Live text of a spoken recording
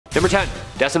Number 10.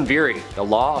 Decemviri, the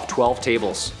law of 12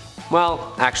 tables.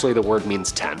 Well, actually the word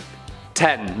means 10.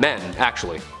 10 men,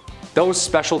 actually. Those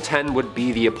special 10 would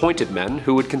be the appointed men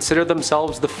who would consider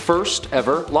themselves the first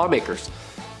ever lawmakers.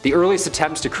 The earliest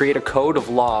attempts to create a code of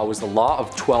law was the law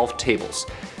of 12 tables.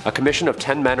 A commission of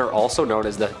 10 men, are also known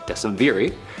as the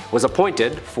Decemviri, was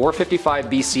appointed 455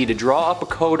 BC to draw up a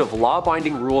code of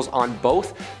law-binding rules on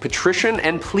both patrician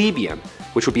and plebeian,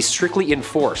 which would be strictly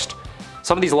enforced.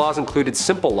 Some of these laws included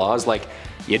simple laws like,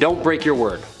 you don't break your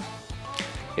word.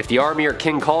 If the army or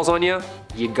king calls on you,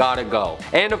 you gotta go.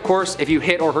 And of course, if you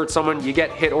hit or hurt someone, you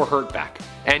get hit or hurt back.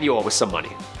 And you owe us some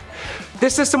money.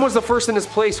 This system was the first in its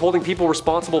place, holding people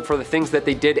responsible for the things that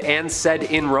they did and said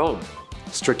in Rome.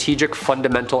 Strategic,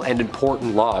 fundamental, and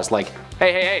important laws like,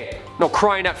 hey, no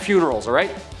crying at funerals,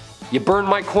 alright? You burn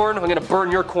my corn, I'm gonna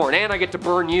burn your corn, and I get to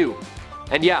burn you.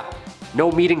 And yeah,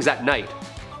 no meetings at night.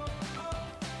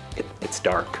 It's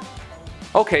dark.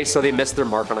 Okay, so they missed their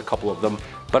mark on a couple of them,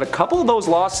 but a couple of those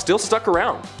laws still stuck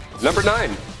around. Number 9.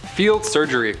 Field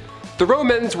surgery. The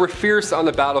Romans were fierce on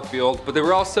the battlefield, but they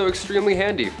were also extremely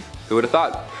handy. Who would have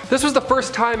thought? This was the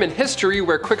first time in history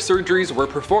where quick surgeries were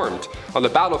performed on the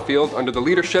battlefield under the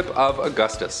leadership of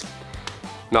Augustus.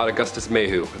 Not Augustus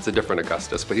Mayhew, it's a different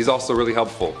Augustus, but he's also really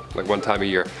helpful, like one time a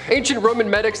year. Ancient Roman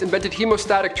medics invented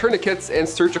hemostatic tourniquets and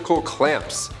surgical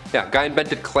clamps. Yeah, guy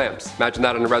invented clamps, imagine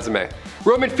that on a resume.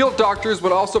 Roman field doctors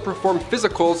would also perform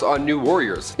physicals on new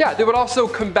warriors. Yeah, they would also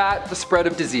combat the spread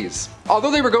of disease.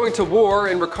 Although they were going to war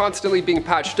and were constantly being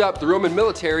patched up, the Roman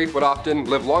military would often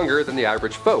live longer than the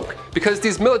average folk, because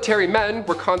these military men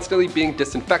were constantly being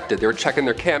disinfected. They were checking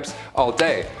their camps all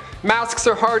day. Masks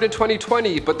are hard in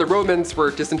 2020, but the Romans were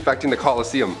disinfecting the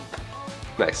Colosseum.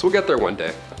 Nice, we'll get there one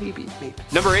day. Maybe.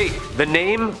 Number 8. The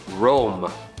name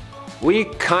Rome. We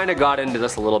kinda got into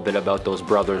this a little bit about those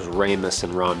brothers Remus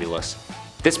and Romulus.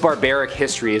 This barbaric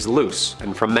history is loose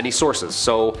and from many sources,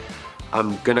 so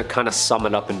I'm gonna kinda sum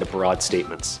it up into broad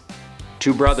statements.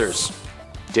 Two brothers,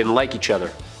 didn't like each other,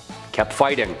 kept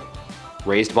fighting,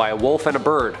 raised by a wolf and a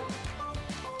bird.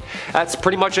 That's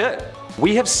pretty much it.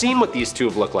 We have seen what these two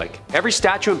have looked like. Every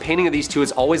statue and painting of these two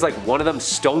is always like one of them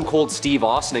Stone Cold Steve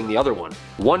Austining the other one.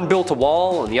 One built a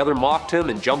wall and the other mocked him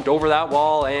and jumped over that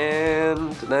wall,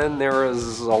 and then there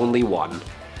was only one.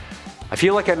 I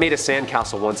feel like I made a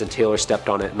sandcastle once and Taylor stepped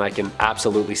on it, and I can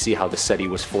absolutely see how the city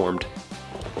was formed.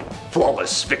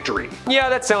 Flawless victory. Yeah,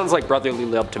 that sounds like brotherly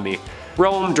love to me.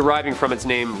 Rome deriving from its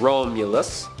name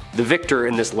Romulus, the victor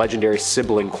in this legendary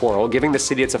sibling quarrel, giving the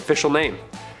city its official name.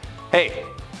 Hey,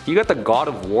 you got the god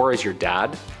of war as your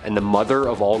dad, and the mother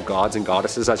of all gods and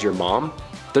goddesses as your mom?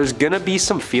 There's gonna be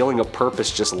some feeling of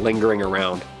purpose just lingering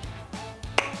around.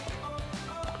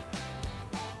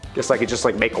 Guess I could just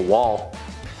make a wall.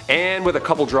 And with a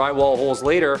couple drywall holes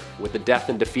later, with the death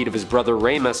and defeat of his brother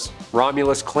Remus,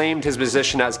 Romulus claimed his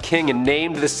position as king and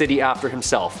named the city after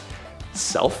himself.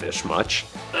 Selfish much?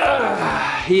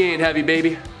 He ain't heavy,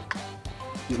 baby.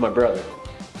 He's my brother.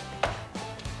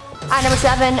 At number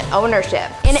 7, ownership.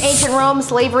 In ancient Rome,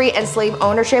 slavery and slave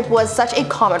ownership was such a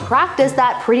common practice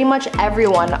that pretty much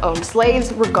everyone owned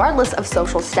slaves regardless of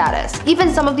social status.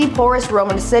 Even some of the poorest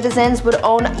Roman citizens would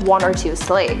own 1 or 2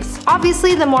 slaves.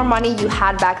 Obviously, the more money you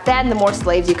had back then, the more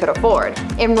slaves you could afford.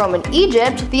 In Roman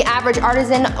Egypt, the average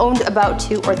artisan owned about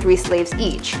 2 or 3 slaves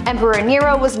each. Emperor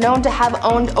Nero was known to have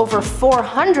owned over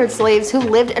 400 slaves who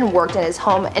lived and worked in his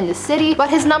home in the city, but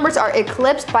his numbers are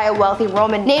eclipsed by a wealthy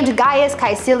Roman named Gaius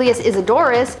Caecilius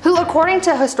Isidorus, who according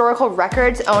to historical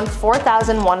records owned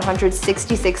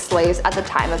 4,166 slaves at the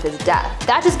time of his death.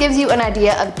 That just gives you an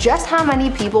idea of just how many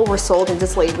people were sold into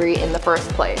slavery in the first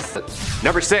place.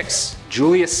 Number 6.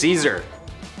 Julius Caesar.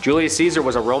 Julius Caesar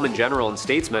was a Roman general and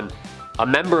statesman, a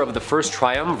member of the first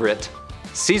triumvirate.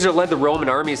 Caesar led the Roman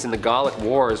armies in the Gallic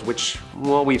Wars, which,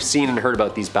 well, we've seen and heard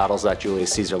about these battles that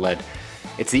Julius Caesar led.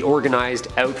 It's the organized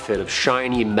outfit of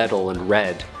shiny metal and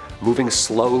red, moving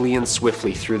slowly and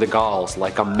swiftly through the Gauls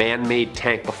like a man-made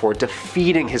tank before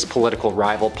defeating his political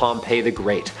rival Pompey the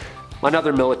Great,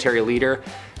 another military leader,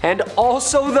 and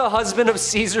also the husband of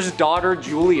Caesar's daughter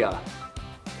Julia.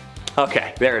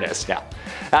 Okay, there it is, yeah.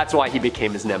 That's why he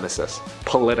became his nemesis.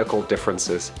 Political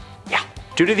differences. Yeah.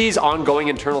 Due to these ongoing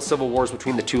internal civil wars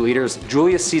between the two leaders,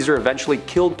 Julius Caesar eventually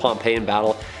killed Pompey in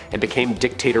battle and became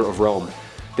dictator of Rome.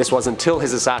 This was until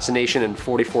his assassination in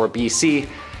 44 BC.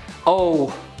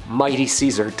 Oh, mighty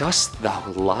Caesar, dost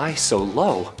thou lie so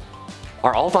low?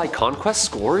 Are all thy conquests,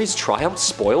 glories, triumphs,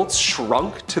 spoiled,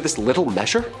 shrunk to this little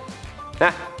measure?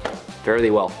 Fairly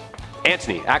well.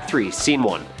 Antony, Act 3, Scene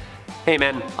 1. Hey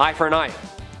man, eye for an eye.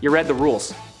 You read the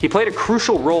rules. He played a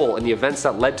crucial role in the events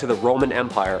that led to the Roman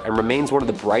Empire and remains one of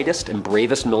the brightest and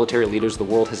bravest military leaders the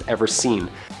world has ever seen.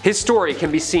 His story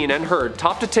can be seen and heard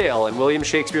top to tail in William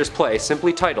Shakespeare's play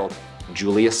simply titled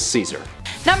Julius Caesar.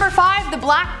 Number 5, the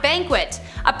Black Banquet.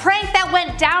 A prank that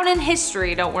went down in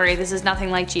history. Don't worry, this is nothing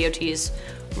like GOT's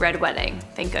Red Wedding,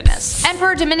 thank goodness.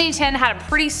 Emperor Domitian had a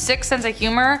pretty sick sense of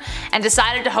humor and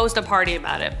decided to host a party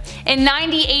about it. In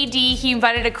 90 AD, he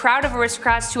invited a crowd of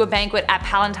aristocrats to a banquet at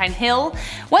Palatine Hill.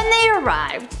 When they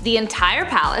arrived, the entire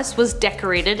palace was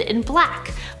decorated in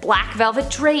black. Black velvet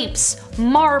drapes,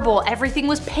 marble, everything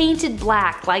was painted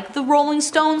black, like the Rolling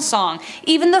Stones song.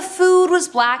 Even the food was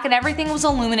black and everything was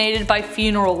illuminated by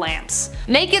funeral lamps.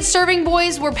 Naked serving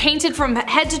boys were painted from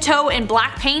head to toe in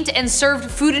black paint and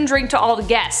served food and drink to all the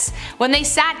guests. When they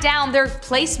sat down, their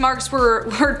place marks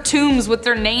were tombs with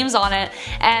their names on it,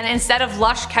 and instead of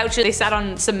lush couches, they sat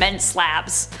on cement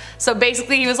slabs. So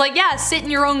basically he was like, yeah, sit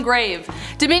in your own grave.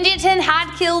 Domitian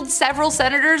had killed several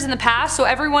senators in the past, so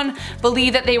everyone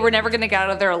believed that they were never going to get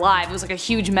out of there alive. It was like a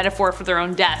huge metaphor for their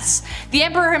own deaths. The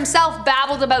emperor himself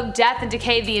babbled about death and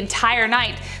decay the entire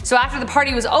night, so after the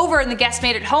party was over and the guests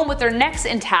made it home with their necks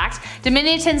intact,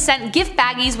 Domitian sent gift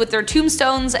baggies with their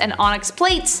tombstones and onyx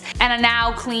plates, and a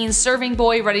now clean serving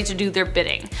boy ready to do their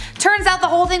bidding. Turns out the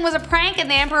whole thing was a prank and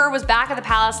the emperor was back at the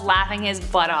palace laughing his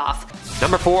butt off.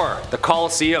 Number 4, the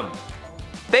Colosseum.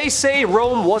 They say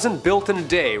Rome wasn't built in a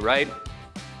day, right?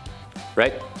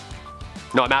 Right?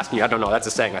 No, I'm asking you, I don't know, that's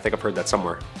a saying, I think I've heard that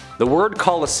somewhere. The word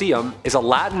Colosseum is a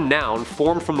Latin noun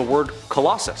formed from the word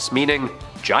colossus, meaning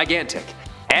gigantic.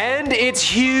 And it's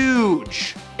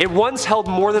huge! It once held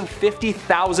more than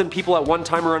 50,000 people at one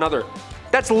time or another.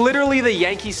 That's literally the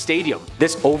Yankee Stadium.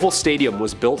 This oval stadium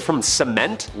was built from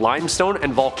cement, limestone,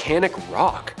 and volcanic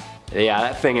rock. Yeah,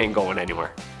 that thing ain't going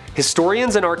anywhere.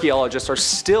 Historians and archaeologists are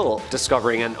still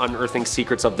discovering and unearthing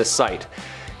secrets of this site.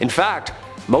 In fact,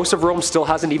 most of Rome still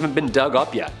hasn't even been dug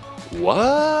up yet.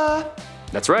 What?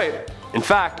 That's right. In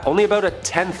fact, only about a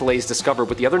tenth lays discovered,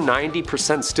 with the other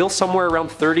 90% still somewhere around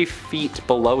 30 feet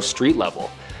below street level.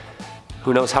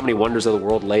 Who knows how many wonders of the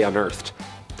world lay unearthed.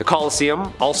 The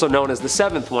Colosseum, also known as the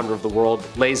seventh wonder of the world,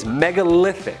 lays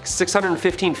megalithic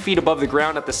 615 feet above the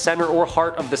ground at the center or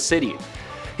heart of the city.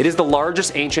 It is the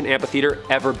largest ancient amphitheater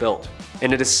ever built,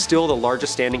 and it is still the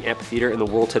largest standing amphitheater in the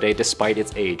world today despite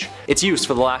its age. Its use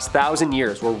for the last 1,000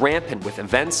 years were rampant with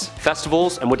events,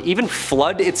 festivals, and would even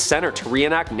flood its center to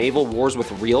reenact naval wars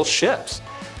with real ships.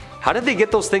 How did they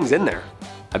get those things in there?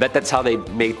 I bet that's how they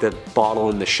made the bottle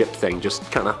and the ship thing,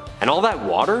 just kinda. And all that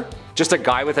water? Just a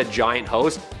guy with a giant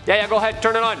hose? Yeah, go ahead,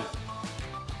 turn it on.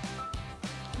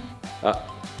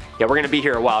 Yeah, we're gonna be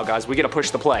here a while, guys. We gotta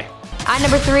push the play. At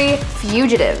number 3,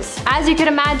 fugitives. As you can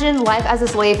imagine, life as a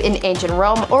slave in ancient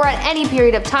Rome, or at any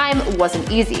period of time,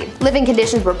 wasn't easy. Living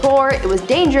conditions were poor, it was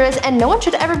dangerous, and no one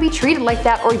should ever be treated like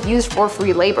that or used for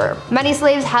free labor. Many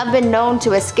slaves have been known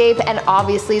to escape, and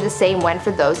obviously the same went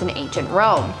for those in ancient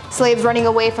Rome. Slaves running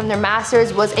away from their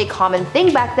masters was a common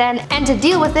thing back then, and to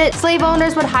deal with it, slave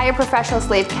owners would hire professional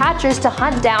slave catchers to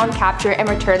hunt down, capture, and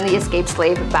return the escaped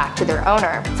slave back to their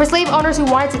owner. For slave owners who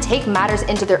wanted to take matters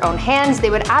into their own hands, they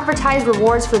would advertise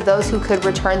rewards for those who could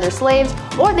return their slaves,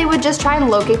 or they would just try and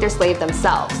locate their slave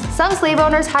themselves. Some slave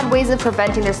owners had ways of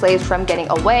preventing their slaves from getting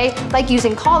away, like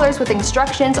using collars with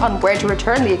instructions on where to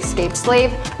return the escaped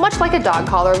slave, much like a dog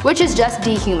collar, which is just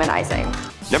dehumanizing.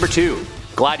 Number 2,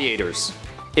 gladiators.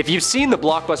 If you've seen the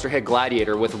blockbuster hit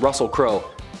Gladiator with Russell Crowe,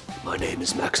 "My name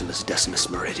is Maximus Decimus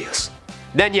Meridius,"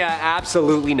 then you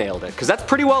absolutely nailed it, because that's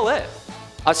pretty well it.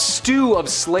 A stew of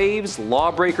slaves,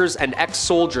 lawbreakers, and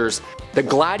ex-soldiers, the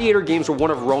Gladiator games were one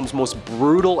of Rome's most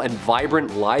brutal and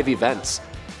vibrant live events.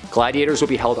 Gladiators would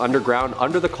be held underground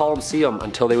under the Colosseum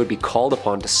until they would be called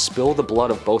upon to spill the blood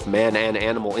of both man and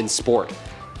animal in sport.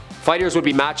 Fighters would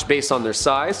be matched based on their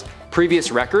size,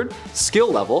 previous record,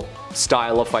 skill level,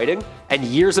 style of fighting, and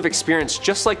years of experience,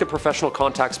 just like the professional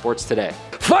contact sports today.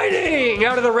 Fighting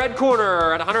out of the red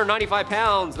corner at 195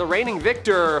 pounds, the reigning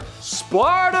victor,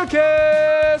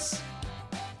 Spartacus!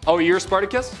 Oh, you're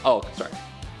Spartacus? Oh, sorry.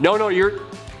 No, you're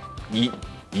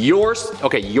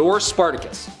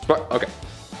Spartacus. Okay.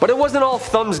 But it wasn't all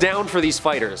thumbs down for these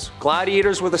fighters.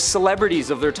 Gladiators were the celebrities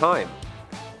of their time.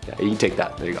 Yeah, you can take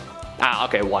that, there you go.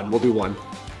 Okay, we'll do one.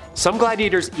 Some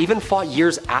gladiators even fought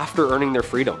years after earning their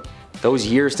freedom. Those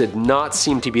years did not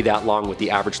seem to be that long, with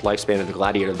the average lifespan of the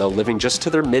gladiator though living just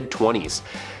to their mid-20s.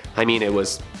 I mean,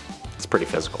 it's pretty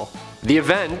physical. The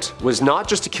event was not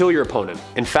just to kill your opponent.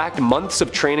 In fact, months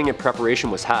of training and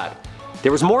preparation was had.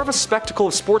 There was more of a spectacle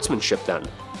of sportsmanship then,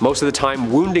 most of the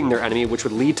time wounding their enemy, which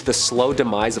would lead to the slow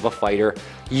demise of a fighter,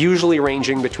 usually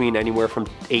ranging between anywhere from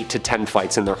 8 to 10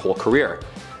 fights in their whole career.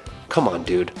 Come on,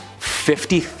 dude.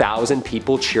 50,000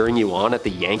 people cheering you on at the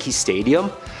Yankee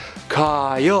Stadium?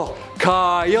 Kyle,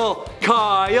 Kyle,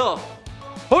 Kyle.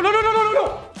 Oh, no, no, no, no, no,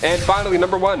 no. And finally,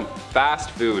 number 1,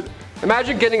 fast food.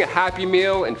 Imagine getting a Happy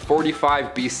Meal in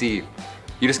 45 BC.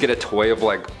 You just get a toy of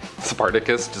like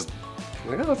Spartacus, just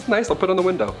like, oh, that's nice, I'll put it on the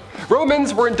window.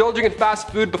 Romans were indulging in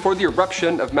fast food before the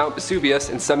eruption of Mount Vesuvius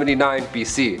in 79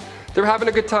 BC. They were having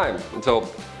a good time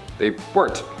until they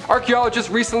weren't.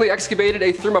 Archaeologists recently excavated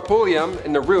a thermopolium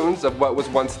in the ruins of what was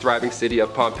once thriving city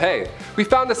of Pompeii. We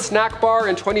found a snack bar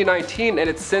in 2019 and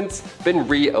it's since been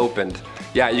reopened.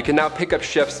 Yeah, you can now pick up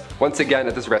shifts once again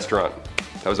at this restaurant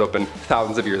that was open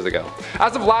thousands of years ago.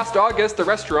 As of last August, the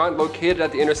restaurant, located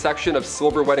at the intersection of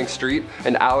Silver Wedding Street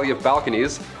and Alley of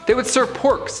Balconies, they would serve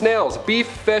pork, snails, beef,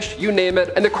 fish, you name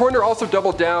it, and the corner also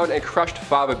doubled down and crushed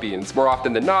fava beans, more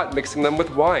often than not mixing them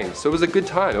with wine. So it was a good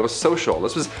time, it was social.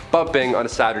 This was bumping on a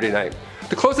Saturday night.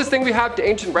 The closest thing we have to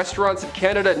ancient restaurants in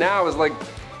Canada now is like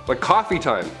coffee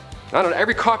time. I don't know,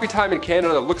 every coffee time in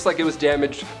Canada looks like it was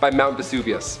damaged by Mount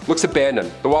Vesuvius. Looks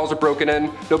abandoned. The walls are broken in,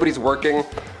 nobody's working.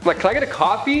 I'm like, can I get a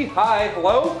coffee? Hi,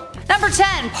 hello? Number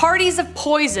 10, parties of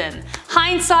poison.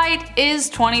 Hindsight is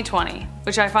 2020,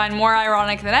 which I find more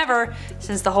ironic than ever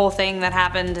since the whole thing that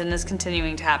happened and is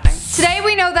continuing to happen. Today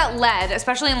we know that lead,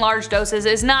 especially in large doses,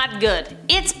 is not good.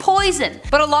 It's poison.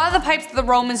 But a lot of the pipes that the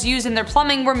Romans used in their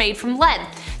plumbing were made from lead.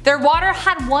 Their water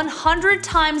had 100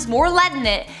 times more lead in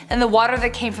it than the water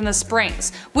that came from the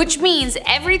springs, which means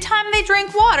every time they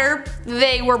drank water,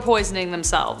 they were poisoning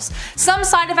themselves. Some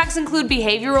side effects include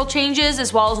behavioral changes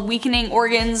as well as weakening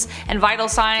organs and vital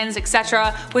signs,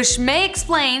 etc., which may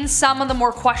explain some of the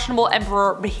more questionable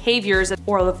emperor behaviors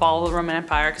or the fall of the Roman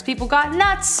Empire because people got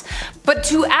nuts. But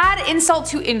to add insult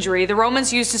to injury, the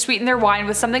Romans used to sweeten their wine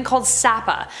with something called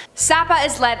sapa. Sapa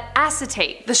is lead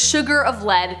acetate, the sugar of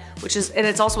lead, and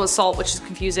it's also a salt, which is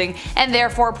confusing, and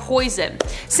therefore poison.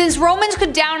 Since Romans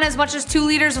could down as much as 2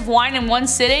 liters of wine in one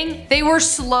sitting, they were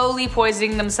slowly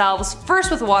poisoning themselves,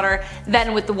 first with water,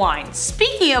 then with the wine.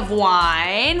 Speaking of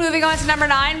wine, moving on to number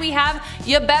 9, we have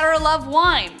you better love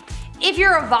wine. If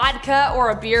you're a vodka or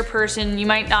a beer person, you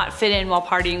might not fit in while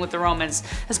partying with the Romans,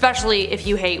 especially if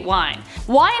you hate wine.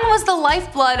 Wine was the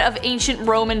lifeblood of ancient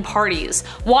Roman parties.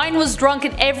 Wine was drunk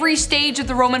at every stage of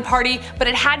the Roman party, but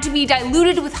it had to be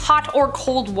diluted with hot or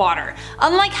cold water.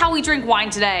 Unlike how we drink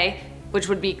wine today, which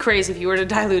would be crazy if you were to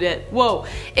dilute it. Whoa.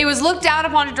 It was looked down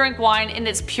upon to drink wine in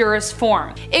its purest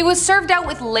form. It was served out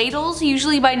with ladles,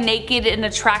 usually by naked and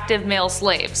attractive male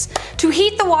slaves. To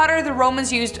heat the water, the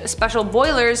Romans used special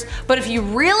boilers, but if you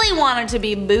really wanted to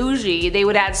be bougie, they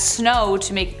would add snow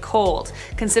to make it cold.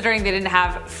 Considering they didn't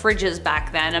have fridges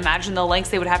back then, imagine the lengths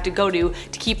they would have to go to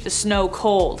keep the snow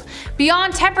cold.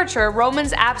 Beyond temperature,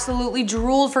 Romans absolutely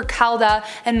drooled for calda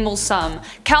and mulsum.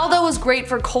 Calda was great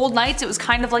for cold nights. It was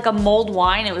kind of like a mulled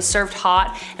wine. It was served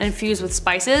hot and infused with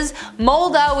spices.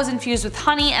 Mulda was infused with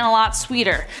honey and a lot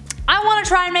sweeter. I want to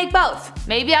try and make both.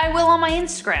 Maybe I will on my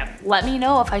Instagram. Let me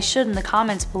know if I should in the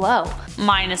comments below.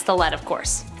 Minus the lead, of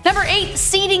course. Number 8,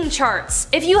 seating charts.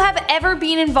 If you have ever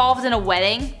been involved in a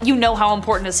wedding, you know how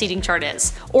important a seating chart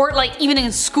is. Or like even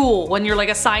in school, when you're like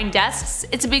assigned desks,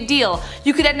 it's a big deal.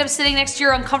 You could end up sitting next to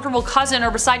your uncomfortable cousin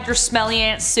or beside your smelly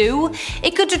Aunt Sue.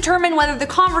 It could determine whether the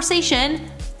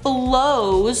conversation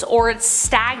flows or it's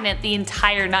stagnant the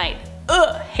entire night.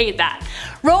 Ugh, hate that.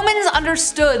 Romans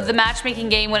understood the matchmaking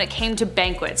game when it came to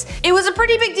banquets. It was a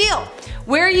pretty big deal.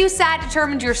 Where you sat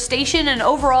determined your station and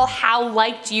overall how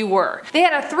liked you were. They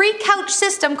had a 3-couch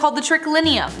system called the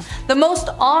triclinium. The most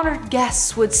honored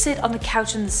guests would sit on the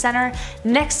couch in the center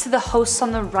next to the hosts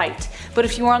on the right. But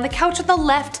if you were on the couch on the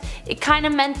left, it kinda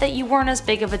meant that you weren't as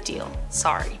big of a deal.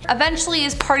 Sorry. Eventually,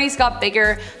 as parties got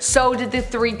bigger, so did the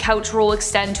 3-couch rule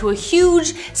extend to a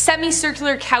huge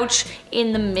semicircular couch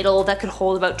in the middle that could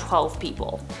hold about 12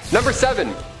 people. Number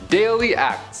 7, daily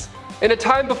acts. In a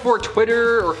time before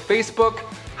Twitter or Facebook,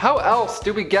 how else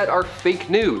do we get our fake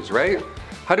news, right?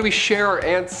 How do we share our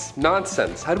aunt's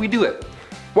nonsense? How do we do it?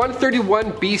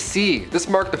 131 BC, this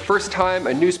marked the first time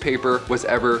a newspaper was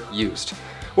ever used.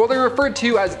 Well, they're referred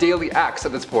to as daily acts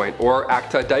at this point, or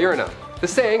acta diurna. The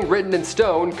saying, written in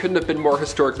stone, couldn't have been more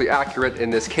historically accurate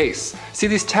in this case. See,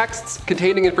 these texts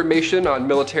containing information on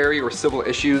military or civil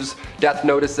issues, death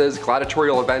notices,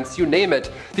 gladiatorial events, you name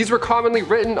it, these were commonly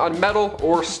written on metal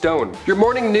or stone. Your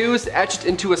morning news etched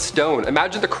into a stone.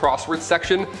 Imagine the crossword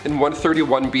section in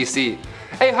 131 BC.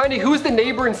 Hey honey, who's the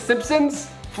neighbor in Simpsons?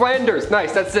 Flanders,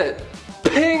 nice, that's it.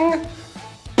 Ping,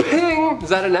 ping, is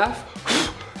that an F?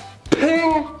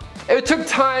 Ping. It took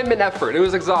time and effort, it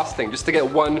was exhausting just to get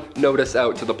one notice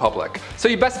out to the public. So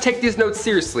you best take these notes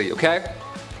seriously, okay?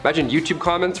 Imagine YouTube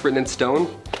comments written in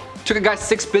stone. Took a guy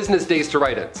 6 business days to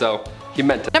write it, so he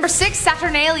meant it. Number 6,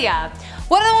 Saturnalia.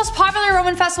 One of the most popular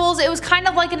Roman festivals. It was kind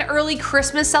of like an early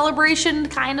Christmas celebration,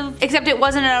 kind of, except it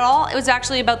wasn't at all. It was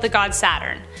actually about the god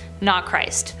Saturn, not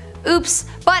Christ. Oops,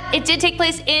 but it did take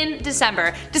place in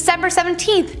December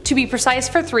 17th to be precise,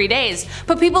 for 3 days.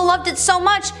 But people loved it so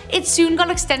much, it soon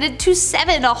got extended to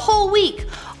 7, a whole week.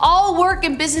 All work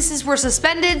and businesses were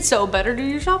suspended, so better do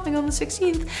your shopping on the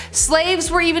 16th.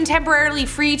 Slaves were even temporarily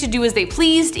free to do as they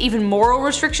pleased, even moral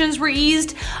restrictions were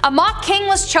eased. A mock king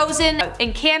was chosen,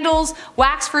 and candles,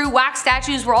 wax fruit, wax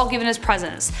statues were all given as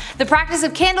presents. The practice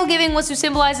of candle giving was to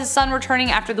symbolize the sun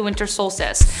returning after the winter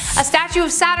solstice. A statue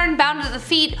of Saturn bound at the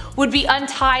feet would be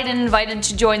untied and invited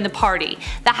to join the party.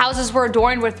 The houses were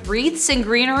adorned with wreaths and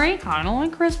greenery, kinda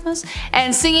like Christmas,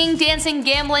 and singing, dancing,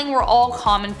 gambling were all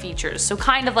common features, so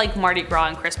kind of like Mardi Gras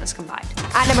and Christmas combined.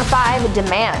 At number 5,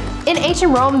 demand. In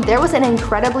ancient Rome, there was an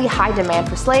incredibly high demand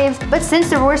for slaves, but since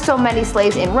there were so many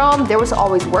slaves in Rome, there was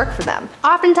always work for them.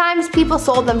 Oftentimes, people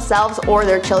sold themselves or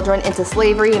their children into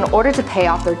slavery in order to pay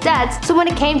off their debts, so when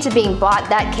it came to being bought,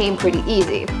 that came pretty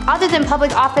easy. Other than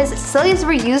public office, slaves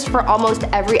were used for almost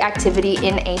every activity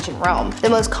in ancient Rome. The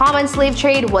most common slave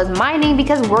trade was mining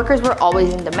because workers were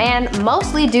always in demand,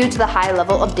 mostly due to the high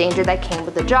level of danger that came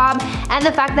with the job, and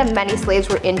the fact that many slaves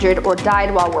were injured or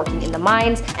died while working in the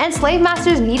mines, and slave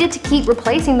masters needed to keep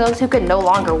replacing those who could no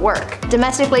longer work.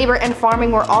 Domestic labor and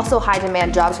farming were also high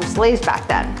demand jobs for slaves back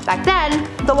then. Back then,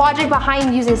 the logic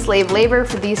behind using slave labor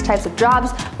for these types of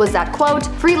jobs was that, quote,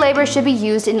 free labor should be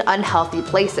used in unhealthy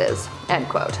places, end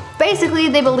quote. Basically,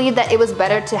 they believed that it was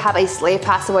better to have a slave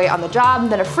pass away on the job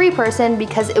than a free person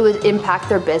because it would impact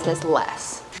their business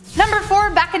less. Number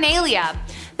 4, Bacchanalia.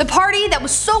 The party that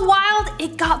was so wild,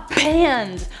 it got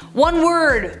banned. One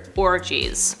word,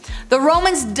 orgies. The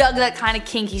Romans dug that kind of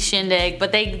kinky shindig,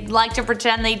 but they like to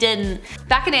pretend they didn't.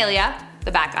 Bacchanalia,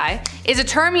 the back guy, is a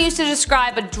term used to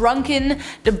describe a drunken,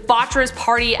 debaucherous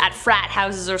party at frat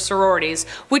houses or sororities,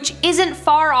 which isn't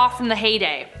far off from the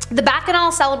heyday. The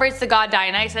Bacchanal celebrates the god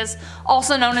Dionysus,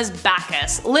 also known as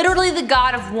Bacchus, literally the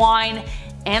god of wine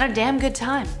and a damn good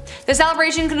time. The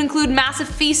celebration could include massive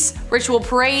feasts, ritual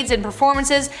parades and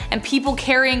performances, and people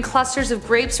carrying clusters of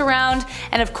grapes around,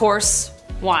 and of course,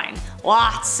 wine.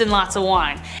 Lots and lots of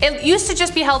wine. It used to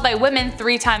just be held by women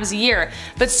 3 times a year,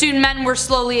 but soon men were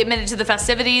slowly admitted to the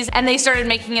festivities, and they started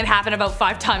making it happen about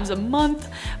 5 times a month.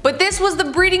 But this was the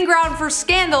breeding ground for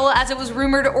scandal, as it was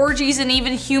rumored orgies and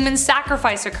even human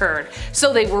sacrifice occurred.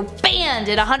 So they were banned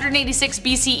in 186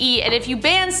 BCE, and if you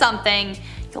ban something,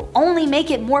 you'll only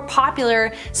make it more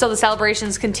popular, so the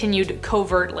celebrations continued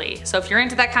covertly. So if you're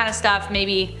into that kind of stuff,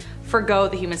 maybe forgo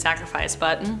the human sacrifice,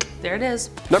 but there it is.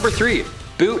 Number 3,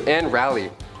 boot and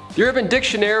rally. The Urban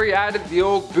Dictionary added the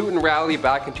old boot and rally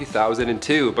back in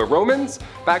 2002, but Romans,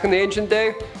 back in the ancient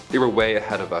day, they were way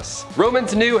ahead of us.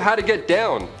 Romans knew how to get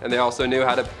down, and they also knew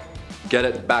how to get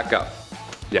it back up.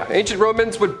 Yeah, ancient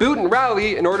Romans would boot and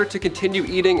rally in order to continue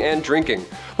eating and drinking.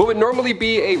 What would normally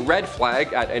be a red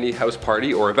flag at any house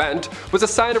party or event was a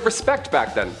sign of respect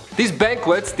back then. These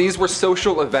banquets, these were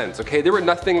social events, okay? They were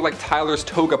nothing like Tyler's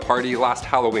toga party last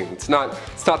Halloween. It's not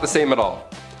the same at all.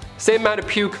 Same amount of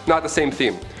puke, not the same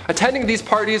theme. Attending these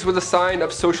parties was a sign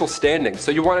of social standing,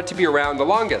 so you wanted to be around the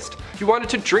longest. You wanted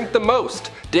to drink the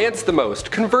most, dance the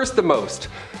most, converse the most,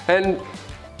 and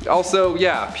also,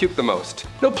 yeah, puke the most.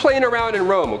 No playing around in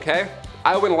Rome, okay?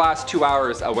 I wouldn't last 2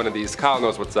 hours at one of these. Kyle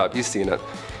knows what's up, he's seen it.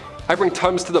 I bring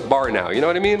Tums to the bar now, you know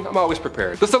what I mean? I'm always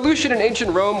prepared. The solution in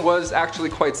ancient Rome was actually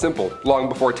quite simple, long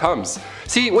before Tums.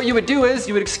 See, what you would do is,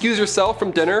 you would excuse yourself from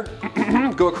dinner,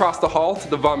 go across the hall to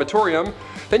the vomitorium,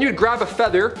 then you would grab a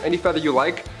feather, any feather you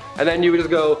like, and then you would just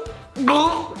go,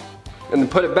 and then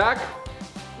put it back,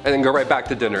 and then go right back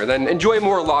to dinner. Then enjoy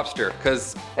more lobster,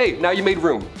 cause hey, now you made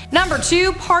room. Number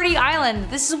 2, Party Island.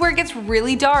 This is where it gets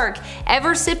really dark.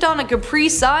 Ever sipped on a Capri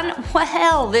Sun?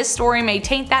 Well, this story may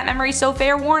taint that memory, so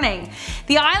fair warning.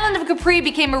 The island of Capri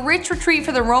became a rich retreat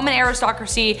for the Roman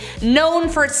aristocracy, known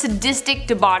for its sadistic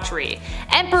debauchery.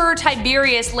 Emperor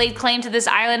Tiberius laid claim to this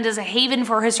island as a haven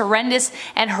for his horrendous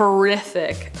and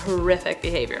horrific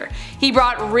behavior. He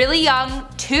brought really young,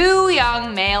 too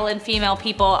young male and female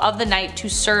people of the night to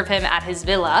serve him at his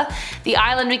villa. The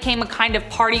island became a kind of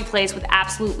party place with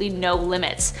absolutely no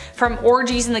limits. From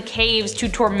orgies in the caves to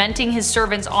tormenting his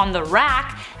servants on the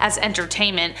rack as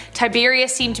entertainment,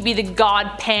 Tiberius seemed to be the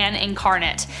god Pan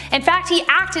incarnate. In fact, he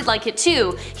acted like it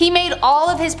too. He made all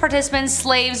of his participants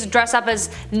slaves dress up as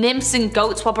nymphs and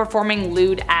goats while performing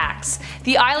lewd acts.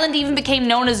 The island even became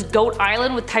known as Goat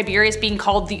Island, with Tiberius being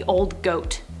called the Old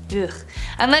Goat. Ugh.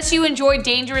 Unless you enjoy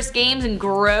dangerous games and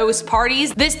gross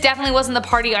parties, this definitely wasn't the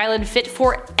party island fit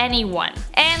for anyone.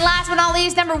 And last but not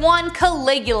least, number 1,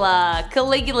 Caligula.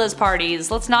 Caligula's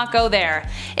parties. Let's not go there.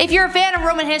 If you're a fan of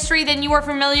Roman history, then you are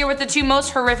familiar with the 2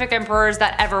 most horrific emperors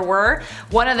that ever were.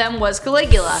 One of them was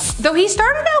Caligula. Though he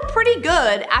started out pretty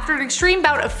good, after an extreme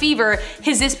bout of fever,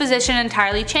 his disposition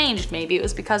entirely changed. Maybe it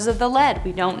was because of the lead,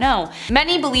 we don't know.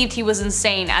 Many believed he was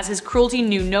insane, as his cruelty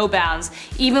knew no bounds,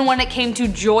 even when it came to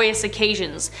joyous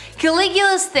occasions.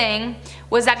 Caligula's thing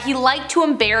was that he liked to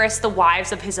embarrass the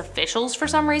wives of his officials for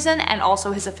some reason, and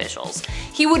also his officials.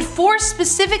 He would force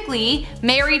specifically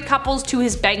married couples to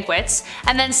his banquets,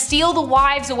 and then steal the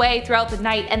wives away throughout the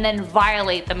night and then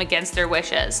violate them against their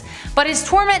wishes. But his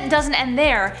torment doesn't end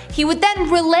there. He would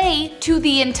then relay to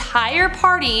the entire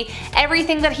party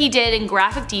everything that he did in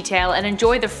graphic detail and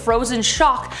enjoy the frozen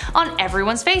shock on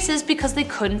everyone's faces because they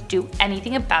couldn't do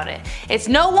anything about it. It's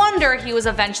no wonder he was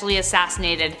eventually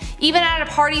assassinated. Even at a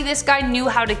party, this guy knew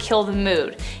how to kill the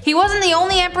mood. He wasn't the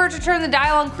only emperor to turn the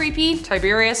dial on creepy,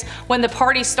 Tiberius, when the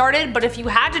party started, but if you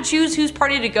had to choose whose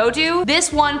party to go to,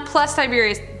 this one plus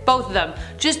Tiberius, both of them,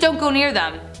 just don't go near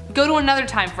them. Go to another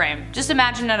time frame. Just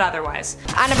imagine it otherwise.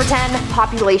 At number 10,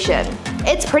 population.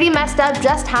 It's pretty messed up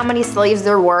just how many slaves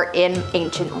there were in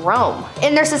ancient Rome.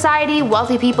 In their society,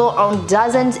 wealthy people owned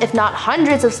dozens, if not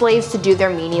hundreds of slaves to do their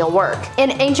menial work.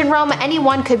 In ancient Rome,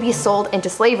 anyone could be sold into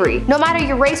slavery. No matter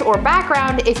your race or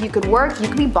background, if you could work, you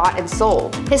could be bought and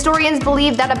sold. Historians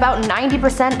believe that about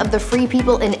 90% of the free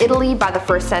people in Italy by the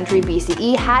 1st century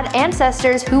BCE had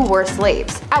ancestors who were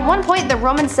slaves. At one point, the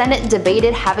Roman Senate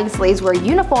debated having slaves wear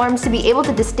uniforms to be able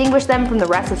to distinguish them from the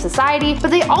rest of society,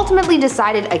 but they ultimately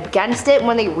decided against it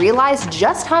when they realized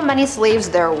just how many slaves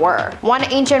there were. One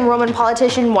ancient Roman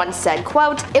politician once said,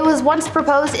 quote, "It was once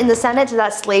proposed in the Senate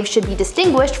that slaves should be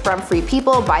distinguished from free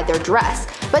people by their dress,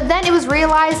 but then it was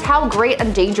realized how great a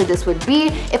danger this would be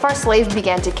if our slaves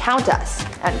began to count us."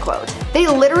 End quote. They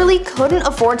literally couldn't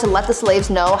afford to let the slaves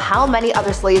know how many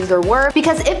other slaves there were,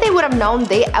 because if they would have known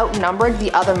they outnumbered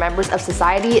the other members of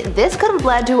society, this could have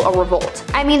led to a revolt.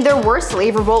 I mean, there were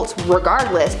slave revolts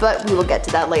regardless, but we will get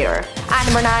to that later. At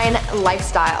number 9,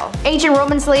 lifestyle. Ancient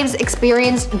Roman slaves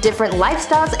experienced different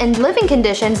lifestyles and living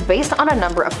conditions based on a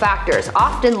number of factors,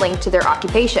 often linked to their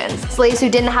occupations. Slaves who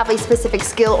didn't have a specific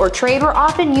skill or trade were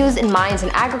often used in mines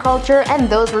and agriculture, and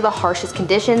those were the harshest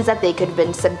conditions that they could have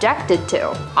been subjected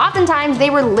to. Oftentimes, they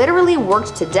were literally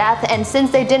worked to death, and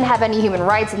since they didn't have any human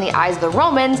rights in the eyes of the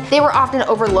Romans, they were often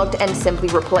overlooked and simply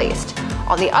replaced.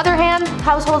 On the other hand,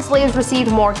 household slaves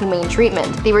received more humane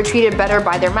treatment. They were treated better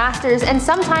by their masters, and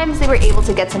sometimes they were able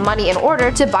to get some money in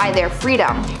order to buy their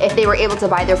freedom. If they were able to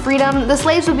buy their freedom, the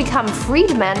slaves would become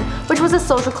freedmen, which was a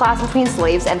social class between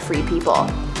slaves and free people.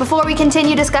 Before we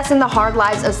continue discussing the hard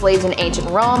lives of slaves in ancient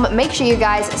Rome, make sure you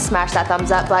guys smash that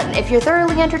thumbs up button if you're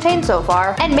thoroughly entertained so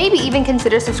far, and maybe even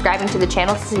consider subscribing to the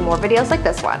channel to see more videos like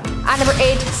this one. At number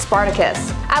 8,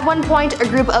 Spartacus. At one point, a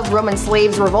group of Roman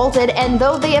slaves revolted, and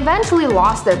though they eventually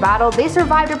lost their battle, they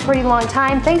survived a pretty long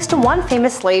time thanks to one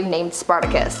famous slave named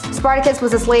Spartacus. Spartacus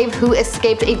was a slave who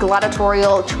escaped a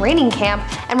gladiatorial training camp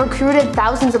and recruited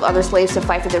thousands of other slaves to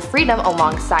fight for their freedom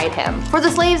alongside him. For the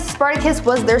slaves, Spartacus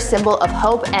was their symbol of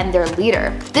hope and their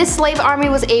leader. This slave army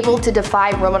was able to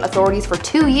defy Roman authorities for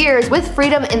 2 years with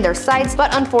freedom in their sights,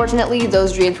 but unfortunately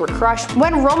those dreams were crushed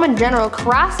when Roman general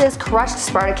Crassus crushed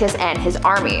Spartacus and his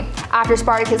army. After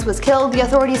Spartacus was killed, the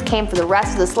authorities came for the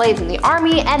rest of the slaves in the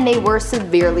army, and they were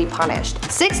severely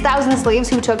punished. 6,000 slaves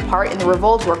who took part in the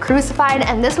revolt were crucified,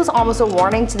 and this was almost a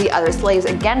warning to the other slaves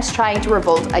against trying to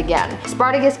revolt again.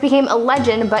 Spartacus became a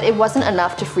legend, but it wasn't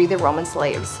enough to free the Roman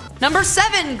slaves. Number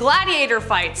 7, gladiator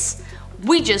fights.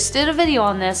 We just did a video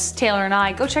on this, Taylor and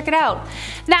I, go check it out.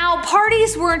 Now,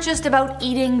 parties weren't just about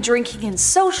eating, drinking, and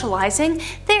socializing,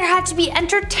 there had to be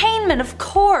entertainment, of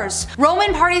course.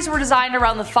 Roman parties were designed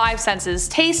around the 5 senses: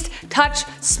 taste, touch,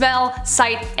 smell,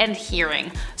 sight, and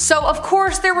hearing. So of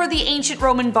course there were the ancient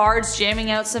Roman bards jamming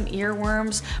out some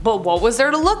earworms, but what was there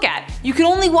to look at? You could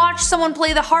only watch someone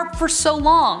play the harp for so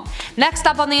long. Next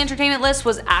up on the entertainment list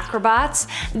was acrobats,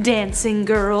 dancing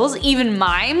girls, even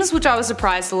mimes, which I was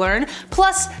surprised to learn,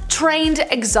 plus trained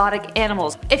exotic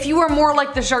animals. If you were more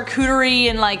like the charcuterie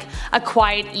and like a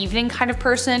quiet evening kind of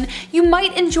person, you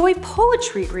might enjoy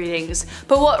poetry readings.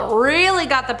 But what really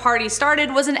got the party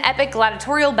started was an epic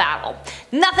gladiatorial battle.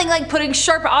 Nothing like putting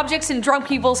sharp objects in drunk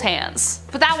people's hands.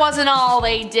 But that wasn't all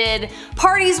they did.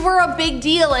 Parties were a big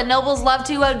deal, and nobles loved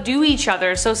to outdo each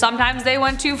other, so sometimes they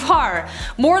went too far.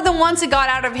 More than once it got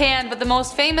out of hand, but the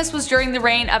most famous was during the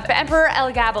reign of Emperor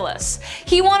Elagabalus.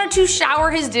 He wanted to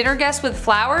shower his dinner guests surface with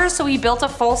flowers, so he built a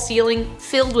false ceiling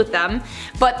filled with them,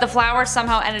 but the flowers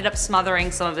somehow ended up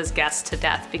smothering some of his guests to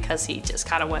death because he just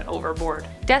kind of went overboard.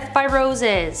 Death by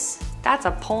Roses. That's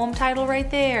a poem title right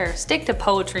there. Stick to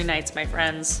poetry nights, my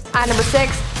friends. At number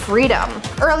 6, freedom.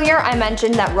 Earlier I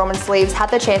mentioned that Roman slaves had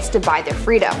the chance to buy their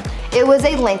freedom. It was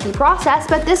a lengthy process,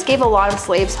 but this gave a lot of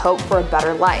slaves hope for a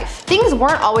better life. Things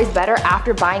weren't always better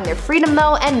after buying their freedom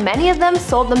though, and many of them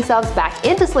sold themselves back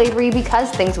into slavery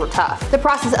because things were tough. The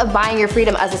process of buying your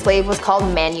freedom as a slave was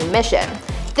called manumission.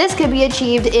 This could be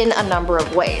achieved in a number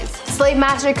of ways. Slave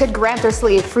master could grant their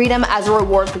slave freedom as a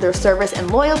reward for their service and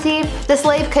loyalty. The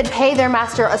slave could pay their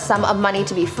master a sum of money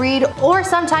to be freed, or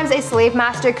sometimes a slave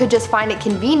master could just find it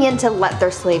convenient to let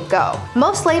their slave go.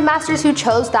 Most slave masters who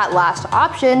chose that last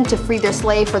option to free their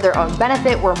slave for their own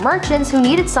benefit were merchants who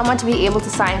needed someone to be able to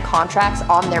sign contracts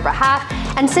on their behalf,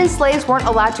 and since slaves weren't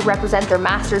allowed to represent their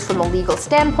masters from a legal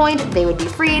standpoint, they would be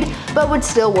freed, but would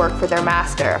still work for their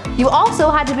master. You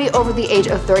also had to be over the age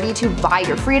of 30 to buy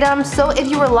your freedom, so if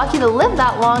you were lucky to live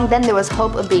that long, then there was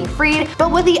hope of being freed,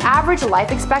 but with the average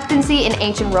life expectancy in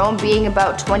ancient Rome being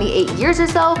about 28 years or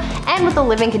so, and with the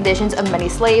living conditions of many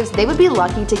slaves, they would be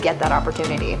lucky to get that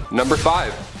opportunity. Number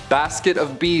 5, basket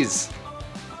of bees.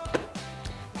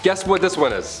 Guess what this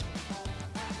one is?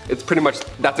 It's pretty much,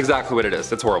 that's exactly what it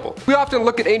is. It's horrible. We often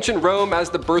look at ancient Rome as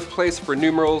the birthplace for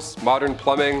numerals, modern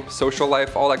plumbing, social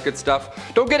life, all that good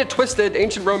stuff. Don't get it twisted,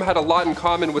 ancient Rome had a lot in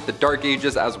common with the Dark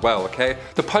Ages as well, okay?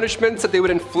 The punishments that they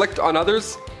would inflict on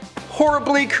others,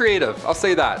 horribly creative, I'll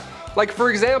say that. Like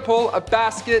for example, a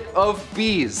basket of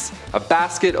bees. A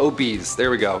basket of bees,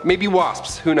 there we go. Maybe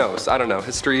wasps, who knows, I don't know,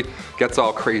 history gets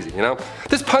all crazy, you know?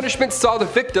 This punishment saw the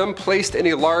victim placed in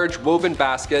a large woven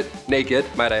basket, naked,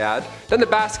 might I add. Then the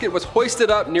basket was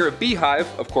hoisted up near a beehive,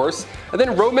 of course, and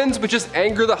then Romans would just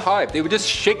anger the hive. They would just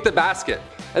shake the basket.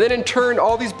 And then in turn,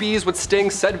 all these bees would sting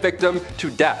said victim to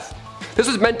death. This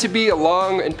was meant to be a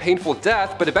long and painful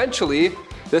death, but eventually,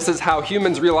 this is how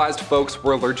humans realized folks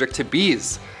were allergic to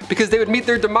bees, because they would meet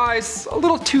their demise a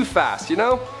little too fast, you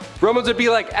know? Romans would be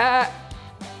like,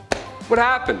 what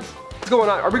happened? What's going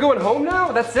on? Are we going home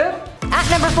now? That's it? At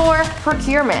number 4,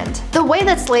 procurement. The way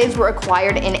that slaves were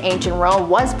acquired in ancient Rome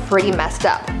was pretty messed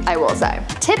up, I will say.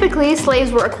 Typically,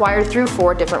 slaves were acquired through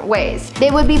 4 different ways.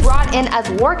 They would be brought in as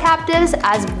war captives,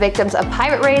 as victims of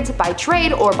pirate raids, by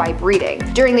trade, or by breeding.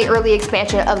 During the early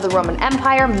expansion of the Roman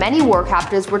Empire, many war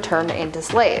captives were turned into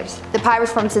slaves. The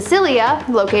pirates from Sicilia,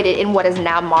 located in what is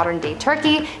now modern-day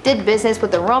Turkey, did business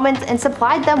with the Romans and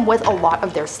supplied them with a lot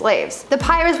of their slaves. The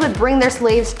pirates would bring their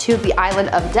slaves to the island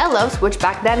of Delos, which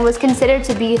back then was considered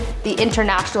to be the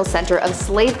international center of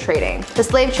slave trading. The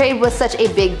slave trade was such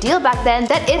a big deal back then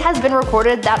that it has been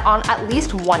recorded that on at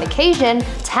least one occasion,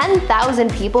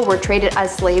 10,000 people were traded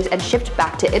as slaves and shipped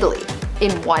back to Italy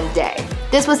in one day.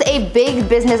 This was a big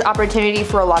business opportunity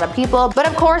for a lot of people, but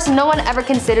of course no one ever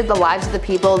considered the lives of the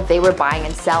people they were buying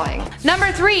and selling.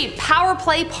 Number 3, power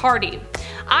play party.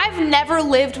 I've never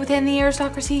lived within the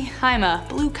aristocracy. I'm a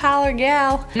blue-collar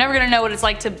gal. I'm never gonna know what it's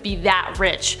like to be that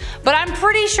rich. But I'm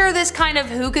pretty sure this kind of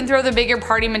who can throw the bigger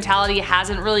party mentality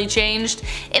hasn't really changed.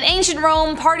 In ancient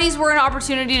Rome, parties were an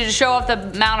opportunity to show off the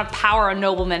amount of power a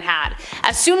nobleman had.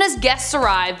 As soon as guests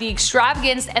arrived, the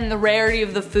extravagance and the rarity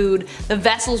of the food, the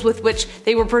vessels with which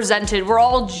they were presented were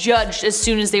all judged as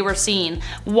soon as they were seen.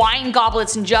 Wine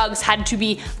goblets and jugs had to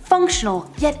be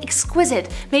functional, yet exquisite,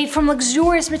 made from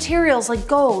luxurious materials like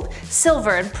gold,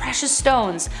 silver, and precious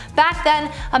stones. Back then,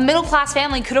 a middle-class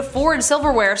family could afford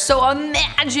silverware, so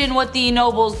imagine what the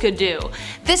nobles could do.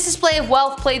 This display of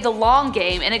wealth played the long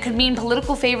game, and it could mean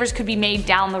political favors could be made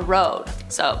down the road.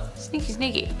 So, sneaky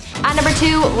sneaky. At number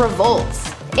 2,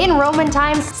 revolts. In Roman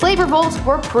times, slave revolts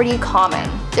were pretty common.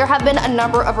 There have been a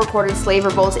number of recorded slave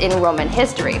revolts in Roman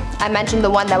history. I mentioned the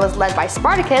one that was led by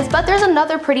Spartacus, but there's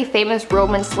another pretty famous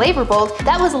Roman slave revolt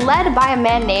that was led by a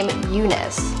man named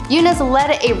Eunice. Eunice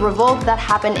led a revolt that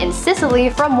happened in Sicily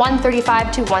from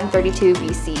 135 to 132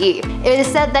 BCE. It is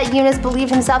said that Eunice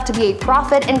believed himself to be a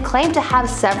prophet and claimed to have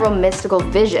several mystical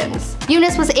visions.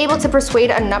 Eunice was able to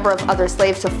persuade a number of other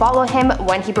slaves to follow him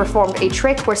when he performed a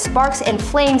trick where sparks and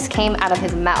flames came out of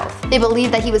his mouth. They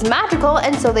believed that he was magical,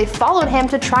 and so they followed him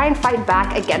to try and fight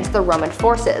back against the Roman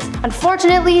forces.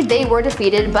 Unfortunately, they were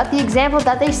defeated, but the example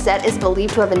that they set is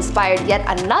believed to have inspired yet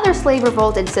another slave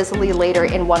revolt in Sicily later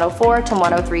in 104 to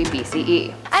 103 3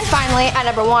 BCE. And finally, at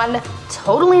number 1,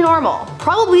 totally normal.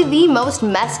 Probably the most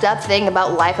messed up thing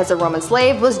about life as a Roman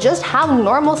slave was just how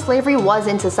normal slavery was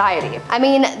in society. I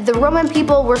mean, the Roman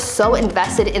people were so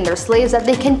invested in their slaves that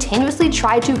they continuously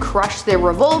tried to crush their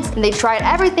revolts, and they tried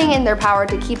everything in their power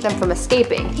to keep them from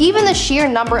escaping. Even the sheer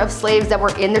number of slaves that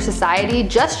were in their society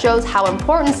just shows how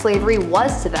important slavery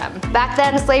was to them. Back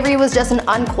then, slavery was just an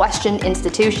unquestioned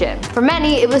institution. For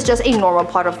many, it was just a normal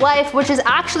part of life, which is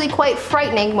actually quite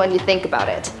frightening when you think about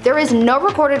it. There is no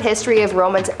recorded history of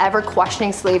Romans ever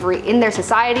questioning slavery in their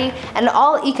society, and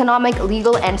all economic,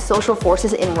 legal, and social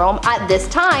forces in Rome at this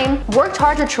time worked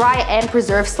hard to try and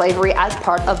preserve slavery as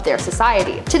part of their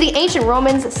society. To the ancient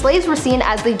Romans, slaves were seen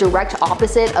as the direct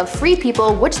opposite of free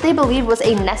people, which they believed was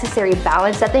a necessary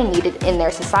balance that they needed in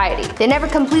their society. They never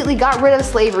completely got rid of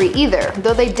slavery either.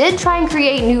 Though they did try and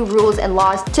create new rules and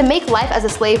laws to make life as a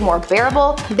slave more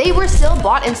bearable, they were still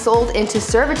bought and sold into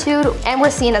servitude and were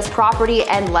seen as property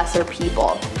and lesser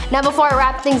people. Now before I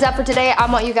wrap things up for today,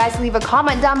 I want you guys to leave a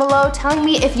comment down below telling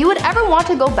me if you would ever want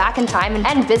to go back in time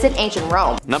and visit ancient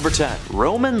Rome. Number 10.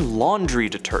 Roman laundry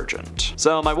detergent.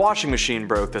 So my washing machine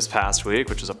broke this past week,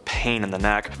 which is a pain in the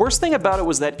neck. Worst thing about it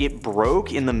was that it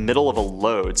broke in the middle of a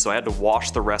load, so I had to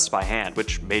wash the rest by hand,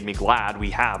 which made me glad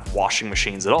we have washing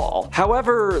machines at all.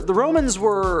 However, the Romans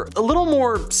were a little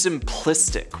more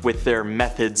simplistic with their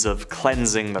methods of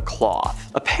cleansing the cloth.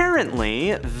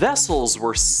 Apparently, vessels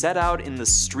were set out in the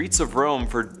streets of Rome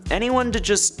for anyone to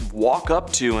just walk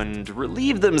up to and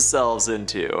relieve themselves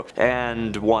into,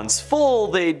 and once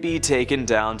full, they'd be taken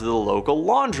down to the local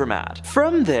laundromat.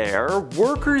 From there,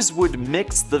 workers would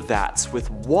mix the vats with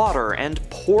water and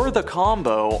pour the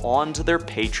combo onto their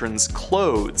patrons'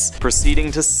 clothes,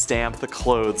 proceeding to stamp the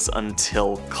clothes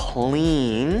until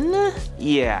clean?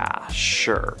 Yeah,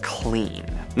 sure, clean.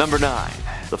 Number 9.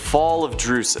 The fall of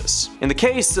Drusus. In the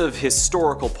case of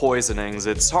historical poisonings,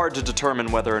 it's hard to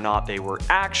determine whether or not they were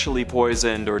actually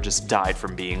poisoned or just died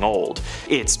from being old.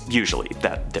 It's usually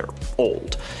that they're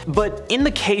old. But in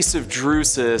the case of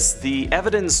Drusus, the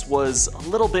evidence was a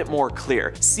little bit more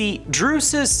clear. See,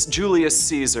 Drusus Julius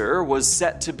Caesar was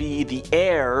set to be the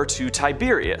heir to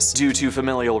Tiberius due to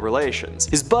familial relations.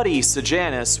 His buddy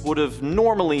Sejanus would have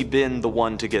normally been the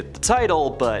one to get the title,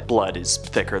 but blood is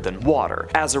thicker than water.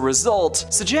 As a result,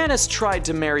 Sejanus tried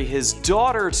to marry his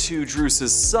daughter to Drusus'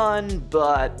 son,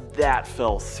 but that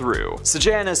fell through.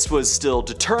 Sejanus was still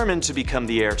determined to become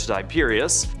the heir to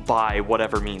Tiberius by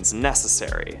whatever means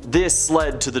necessary. This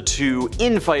led to the two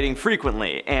infighting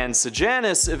frequently, and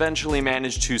Sejanus eventually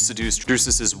managed to seduce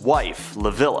Drusus' wife,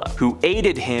 Livilla, who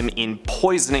aided him in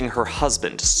poisoning her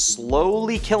husband,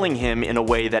 slowly killing him in a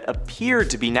way that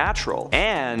appeared to be natural,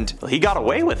 and he got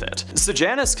away with it.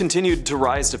 Sejanus continued to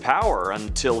rise to power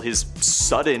until his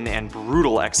sudden and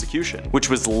brutal execution, which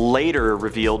was later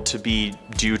revealed to be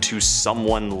due to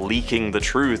someone leaking the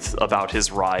truth about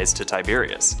his rise to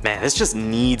Tiberius. Man, this just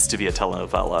needs to be a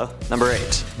telenovela. Number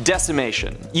 8.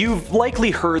 Decimation. You've likely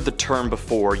heard the term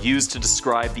before, used to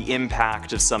describe the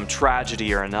impact of some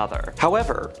tragedy or another.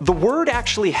 However, the word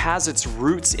actually has its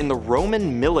roots in the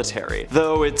Roman military,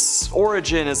 though its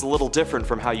origin is a little different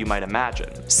from how you might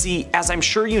imagine. See, as I'm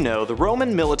sure you know, the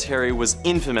Roman military was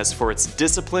infamous for its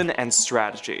discipline and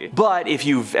strategy. But if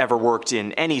you've ever worked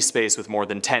in any space with more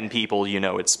than 10 people, you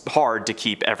know it's hard to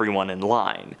keep everyone in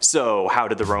line. So how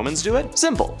did the Romans do it?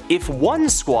 Simple. If one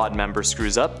squad member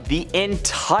screws up, the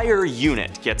entire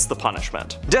unit gets the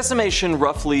punishment. Decimation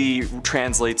roughly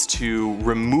translates to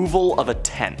removal of a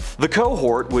tenth. The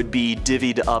cohort would be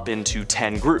divvied up into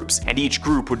 10 groups, and each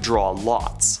group would draw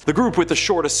lots. The group with the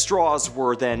shortest straws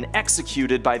were then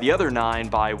executed by the other 9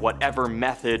 by whatever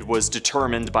method was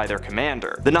determined by their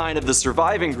commander. The 9 of the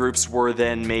surviving groups were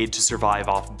then made to survive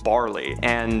off barley,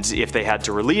 and if they had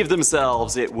to relieve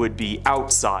themselves, it would be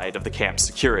outside of the camp's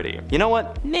security. You know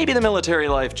what? Maybe the military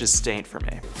life just ain't for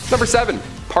me. Number 7.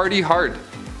 Party hard.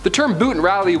 The term boot and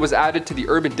rally was added to the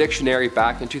Urban Dictionary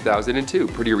back in 2002,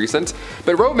 pretty recent,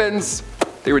 but Romans,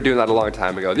 they were doing that a long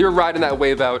time ago. They were riding that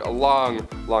wave out a long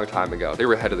time ago. They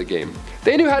were ahead of the game.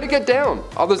 They knew how to get down.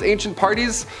 All those ancient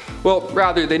parties, well,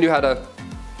 rather, they knew how to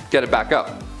get it back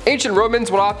up. Ancient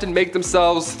Romans would often make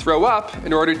themselves throw up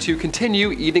in order to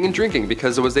continue eating and drinking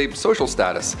because it was a social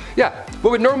status. Yeah,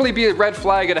 what would normally be a red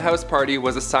flag at a house party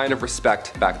was a sign of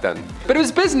respect back then. But it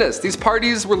was business. These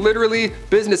parties were literally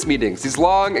business meetings. These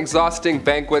long, exhausting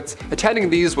banquets, attending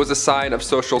these was a sign of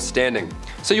social standing.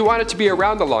 So you wanted to be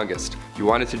around the longest. You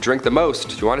wanted to drink the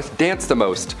most. You wanted to dance the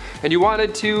most. And you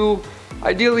wanted to,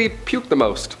 ideally, puke the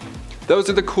most. Those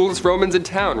are the coolest Romans in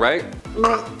town, right?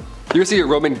 You ever see a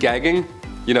Roman gagging?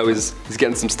 You know, he's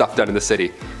getting some stuff done in the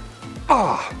city.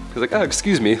 Ah, he's like, oh,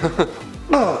 excuse me.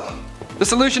 The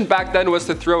solution back then was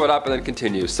to throw it up and then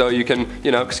continue. So you can,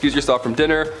 excuse yourself from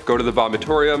dinner, go to the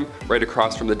vomitorium, right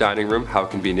across from the dining room. How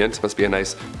convenient. Must be a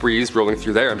nice breeze rolling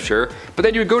through there, I'm sure. But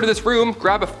then you would go to this room,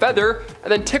 grab a feather,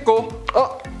 and then tickle,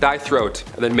 thy throat,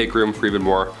 and then make room for even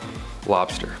more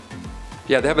lobster.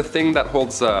 Yeah, they have a thing that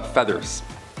holds feathers.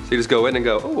 So you just go in and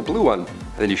go, oh, a blue one.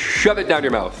 And then you shove it down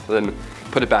your mouth, and then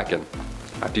put it back in.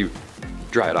 After you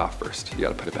dry it off first, you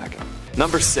gotta put it back in.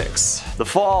 Number 6. The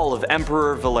fall of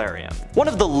Emperor Valerian. One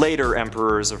of the later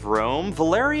emperors of Rome,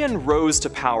 Valerian rose to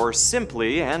power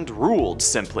simply and ruled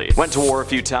simply. Went to war a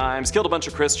few times, killed a bunch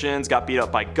of Christians, got beat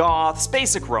up by Goths,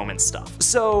 basic Roman stuff.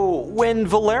 So when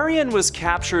Valerian was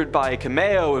captured by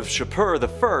Cameo of Shapur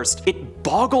I, it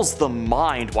boggles the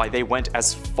mind why they went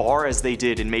as far as they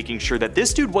did in making sure that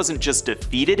this dude wasn't just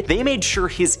defeated, they made sure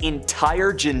his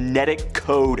entire genetic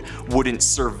code wouldn't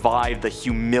survive the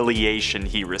humiliation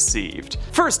he received.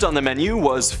 First on the menu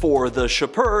was for the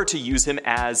Shapur to use him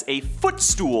as a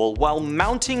footstool while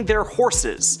mounting their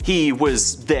horses. He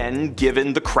was then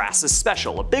given the Crassus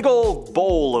Special, a big old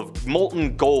bowl of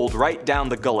molten gold right down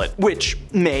the gullet, which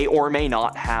may or may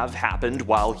not have happened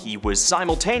while he was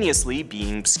simultaneously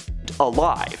being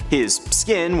alive. His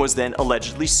skin was then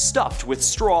allegedly stuffed with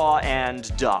straw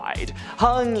and dyed,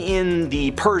 hung in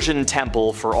the Persian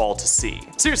temple for all to see.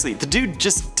 Seriously, the dude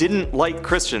just didn't like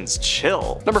Christians.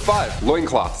 Chill. Number 5.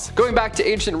 Loincloths. Going back to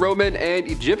ancient Roman and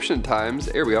Egyptian times,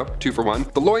 there we go, 2 for 1.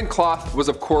 The loincloth was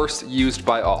of course used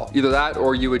by all. Either that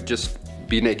or you would just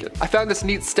be naked. I found this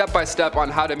neat step-by-step on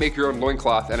how to make your own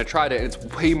loincloth, and I tried it, and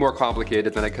it's way more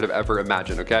complicated than I could have ever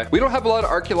imagined, okay? We don't have a lot of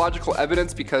archaeological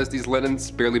evidence because these linens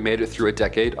barely made it through a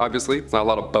decade, obviously. There's not a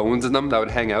lot of bones in them that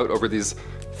would hang out over these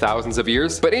thousands of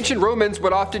years. But ancient Romans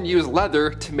would often use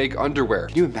leather to make underwear.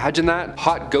 Can you imagine that?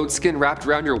 Hot goat skin wrapped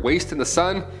around your waist in the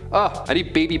sun? Oh, I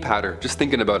need baby powder just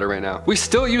thinking about it right now. We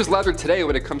still use leather today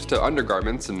when it comes to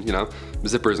undergarments and,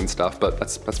 zippers and stuff, but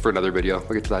that's for another video.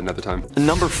 We'll get to that another time.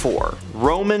 Number 4.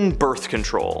 Roman birth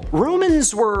control.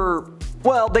 Romans were,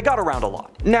 well, they got around a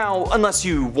lot. Now, unless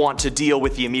you want to deal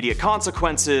with the immediate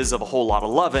consequences of a whole lot of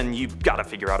lovin', you've gotta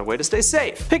figure out a way to stay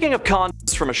safe. Picking up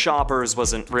condoms from a shopper's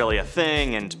wasn't really a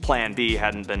thing, and Plan B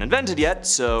hadn't been invented yet,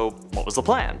 so what was the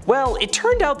plan? Well, it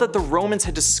turned out that the Romans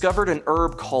had discovered an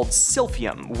herb called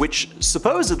silphium, which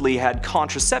supposedly had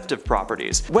contraceptive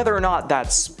properties. Whether or not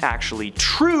that's actually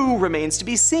true remains to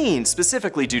be seen,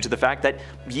 specifically due to the fact that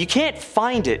you can't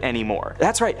find it anymore.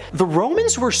 That's right, the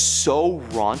Romans were so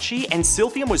raunchy and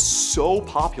silphium was so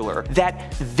popular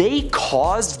that they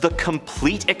caused the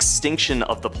complete extinction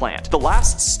of the plant. The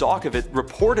last stalk of it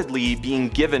reportedly being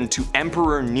given to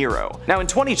Emperor Nero. Now in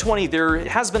 2020 there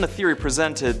has been a theory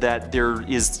presented that there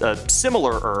is a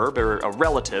similar herb, or a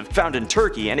relative, found in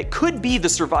Turkey, and it could be the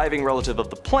surviving relative of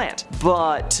the plant.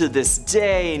 But to this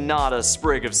day, not a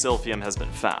sprig of silphium has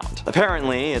been found.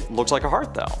 Apparently, it looks like a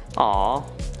heart though. Aww,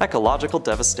 ecological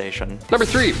devastation. Number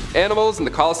 3. Animals in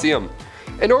the Colosseum.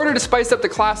 In order to spice up the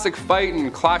classic fight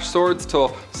and clash swords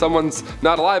till someone's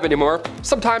not alive anymore,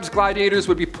 sometimes gladiators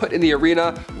would be put in the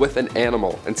arena with an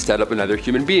animal instead of another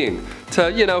human being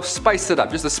to, spice it up,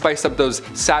 just to spice up those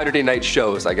Saturday night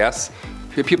shows, I guess.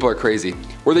 People are crazy.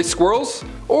 Were they squirrels?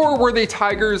 Or were they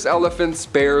tigers, elephants,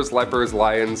 bears, leopards,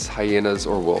 lions, hyenas,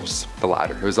 or wolves? The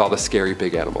latter. It was all the scary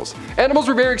big animals. Animals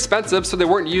were very expensive, so they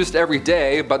weren't used every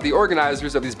day, but the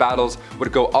organizers of these battles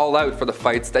would go all out for the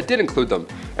fights that did include them.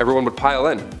 Everyone would pile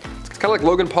in. It's kind of like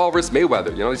Logan Paul versus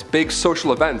Mayweather, these big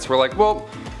social events. We're like, well,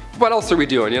 what else are we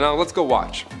doing, let's go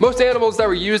watch. Most animals that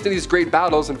were used in these great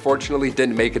battles unfortunately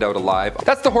didn't make it out alive.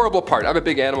 That's the horrible part. I'm a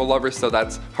big animal lover, so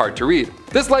that's hard to read.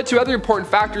 This led to other important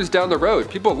factors down the road.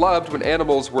 People loved when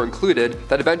animals were included,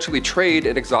 that eventually trade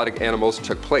in exotic animals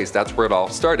took place. That's where it all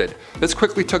started. This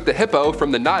quickly took the hippo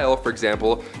from the Nile, for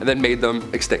example, and then made them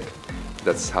extinct.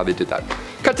 That's how they did that.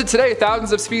 Cut to today,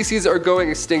 thousands of species are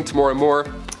going extinct more and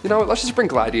more. Let's just bring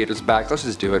gladiators back. Let's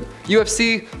just do it.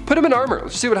 UFC, put them in armor.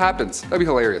 Let's see what happens. That'd be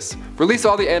hilarious. Release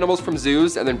all the animals from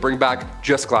zoos and then bring back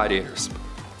just gladiators.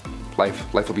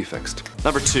 Life will be fixed.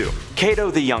 Number 2. Cato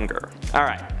the Younger.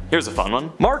 Alright. Here's a fun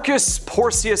one. Marcus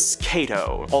Porcius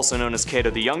Cato, also known as Cato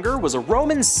the Younger, was a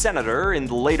Roman senator in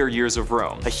the later years of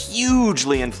Rome. A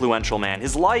hugely influential man.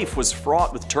 His life was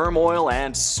fraught with turmoil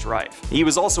and strife. He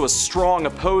was also a strong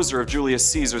opposer of Julius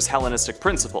Caesar's Hellenistic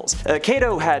principles.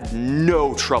 Cato had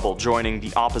no trouble joining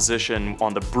the opposition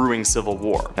on the brewing civil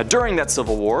war. Now, during that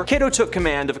civil war, Cato took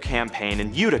command of a campaign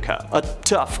in Utica. A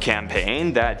tough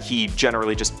campaign that he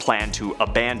generally just planned to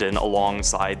abandon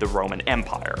alongside the Roman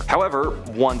Empire. However,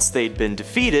 once once they'd been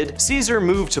defeated, Caesar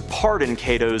moved to pardon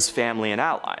Cato's family and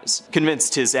allies.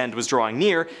 Convinced his end was drawing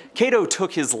near, Cato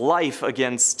took his life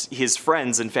against his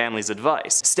friends' and family's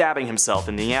advice, stabbing himself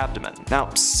in the abdomen.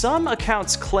 Now, some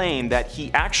accounts claim that he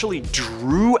actually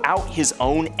drew out his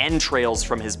own entrails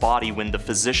from his body when the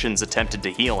physicians attempted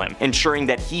to heal him, ensuring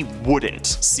that he wouldn't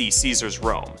see Caesar's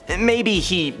Rome. Maybe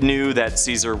he knew that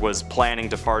Caesar was planning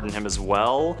to pardon him as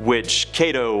well, which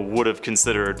Cato would have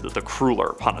considered the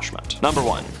crueler punishment. Number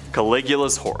 1.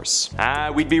 Caligula's horse.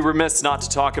 We'd be remiss not to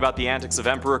talk about the antics of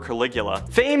Emperor Caligula.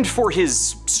 Famed for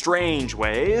his strange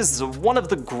ways, one of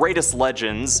the greatest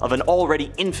legends of an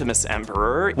already infamous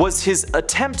emperor was his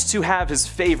attempt to have his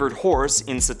favored horse,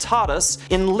 Unsettling,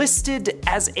 enlisted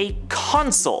as a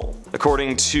consul.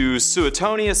 According to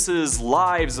Suetonius's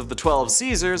Lives of the 12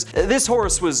 Caesars, this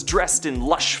horse was dressed in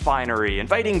lush finery,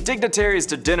 inviting dignitaries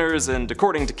to dinners, and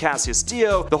according to Cassius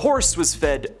Dio, the horse was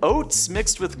fed oats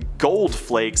mixed with gold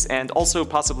flakes and also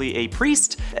possibly a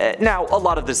priest. Now, a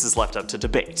lot of this is left up to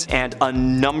debate, and a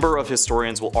number of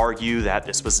historians will argue that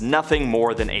this was nothing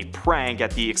more than a prank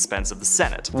at the expense of the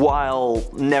Senate. While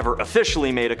never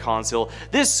officially made a consul,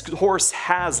 this horse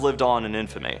has lived on in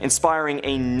infamy, inspiring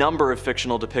a number of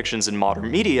fictional depictions in modern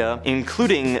media,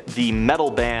 including the metal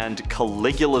band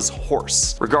Caligula's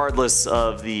Horse. Regardless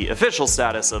of the official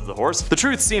status of the horse, the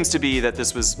truth seems to be that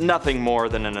this was nothing more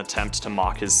than an attempt to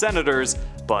mock his senators,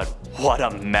 but what a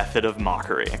method of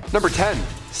mockery. Number 10.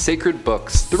 Sacred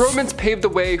books. The Romans paved the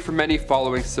way for many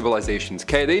following civilizations,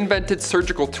 okay? They invented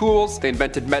surgical tools, they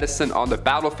invented medicine on the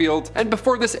battlefield, and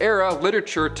before this era,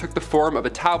 literature took the form of a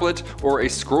tablet or a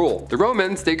scroll. The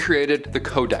Romans, they created the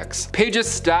Codex. Pages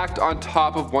stacked on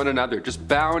top of one another, just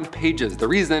bound pages. The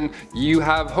reason you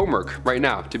have homework right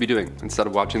now to be doing instead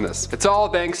of watching this. It's all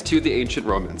thanks to the ancient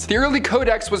Romans. The early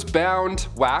Codex was bound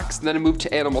wax, and then it moved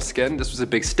to animal skin. This was a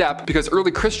big step because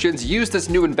early Christians used this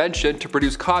new invention to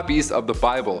produce copies of the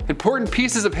Bible. Important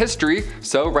pieces of history,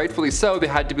 so rightfully so, they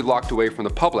had to be locked away from the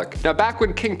public. Now, back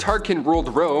when King Tarquin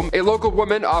ruled Rome, a local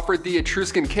woman offered the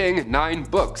Etruscan king 9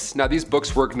 books. Now, these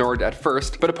books were ignored at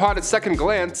first, but upon its second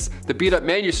glance, the beat-up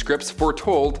manuscripts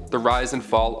foretold the rise and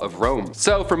fall of Rome.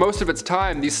 So, for most of its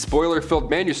time, these spoiler-filled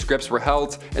manuscripts were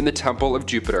held in the Temple of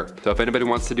Jupiter. So if anybody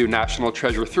wants to do National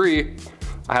Treasure 3,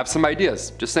 I have some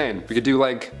ideas, just saying. We could do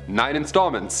like 9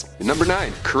 installments. And number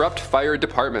 9, corrupt fire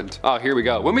department. Oh, here we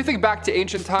go. When we think back to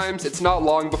ancient times, it's not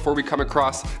long before we come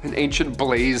across an ancient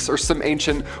blaze or some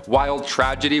ancient wild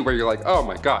tragedy where you're like, oh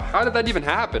my god, how did that even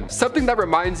happen? Something that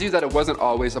reminds you that it wasn't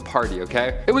always a party,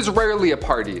 okay? It was rarely a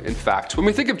party, in fact. When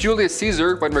we think of Julius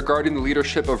Caesar when regarding the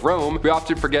leadership of Rome, we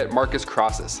often forget Marcus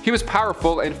Crassus. He was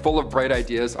powerful and full of bright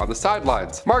ideas on the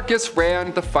sidelines. Marcus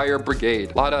ran the fire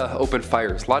brigade. A lot of open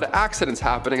fires, a lot of accidents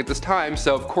happening at this time,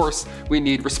 so of course we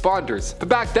need responders. But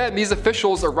back then, these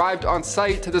officials arrived on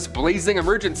site to this blazing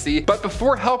emergency, but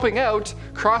before helping out,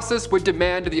 Crassus would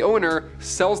demand the owner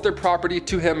sells their property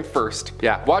to him first.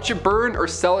 Yeah, watch it burn or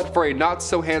sell it for a not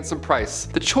so handsome price.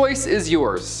 The choice is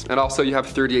yours. And also you have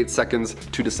 38 seconds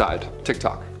to decide.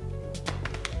 TikTok.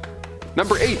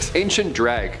 Number 8, ancient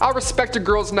drag. I'll respect a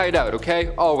girl's night out,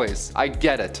 okay? Always. I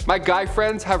get it. My guy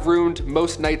friends have ruined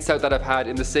most nights out that I've had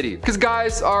in the city, because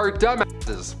guys are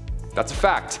dumbasses. That's a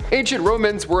fact. Ancient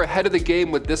Romans were ahead of the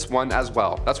game with this one as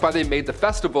well. That's why they made the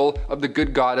festival of the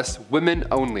good goddess women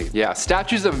only. Yeah,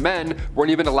 statues of men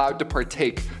weren't even allowed to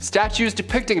partake. Statues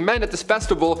depicting men at this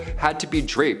festival had to be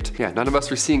draped. Yeah, none of us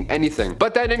were seeing anything.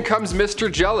 But then in comes Mr.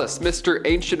 Jealous, Mr.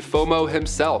 Ancient FOMO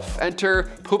himself.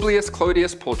 Enter Publius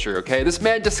Clodius Pulcher, okay? This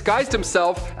man disguised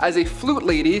himself as a flute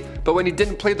lady, but when he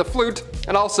didn't play the flute,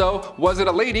 and also wasn't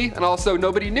a lady, and also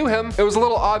nobody knew him, it was a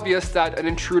little obvious that an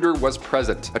intruder was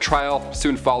present. A trial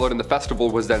soon followed and the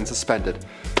festival was then suspended.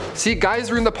 See,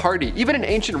 guys ruin the party, even in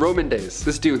ancient Roman days.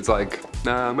 This dude's like,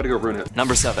 nah, I'm gonna go ruin it.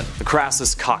 Number 7, the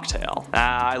Crassus cocktail.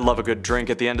 I love a good drink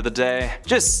at the end of the day.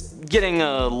 Just getting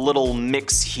a little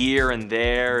mix here and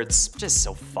there, it's just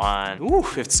so fun. Ooh,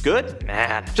 if it's good,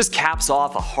 man, just caps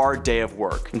off a hard day of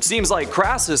work. It seems like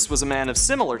Crassus was a man of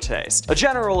similar taste, a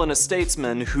general and a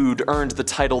statesman who'd earned the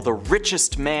title the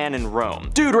richest man in Rome.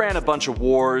 Dude ran a bunch of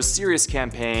wars, serious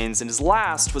campaigns, and his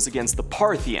last was against the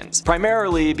Parthians,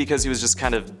 primarily because he was just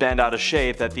kind of bent out of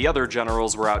shape that the other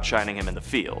generals were outshining him in the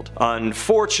field.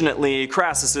 Unfortunately,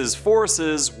 Crassus's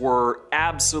forces were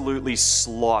absolutely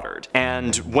slaughtered,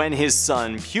 and when his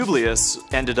son Publius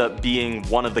ended up being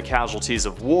one of the casualties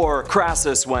of war,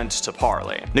 Crassus went to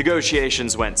parley.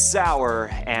 Negotiations went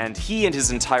sour, and he and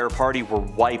his entire party were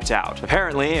wiped out.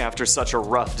 Apparently, after such a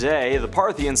rough day, the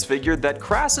Parthians figured that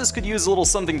Crassus could use a little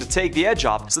something to take the edge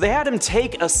off, so they had him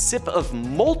take a sip of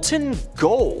molten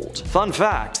gold. Fun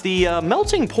fact, the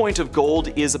melting point of gold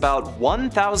is about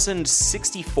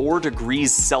 1064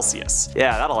 degrees Celsius.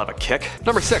 Yeah, that'll have a kick.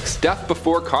 Number 6, death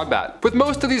before combat. With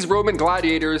most of these Roman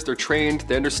gladiators, they're trained,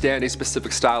 they understand a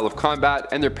specific style of combat,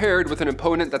 and they're paired with an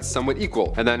opponent that's somewhat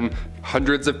equal. And then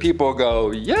hundreds of people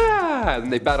go, yeah,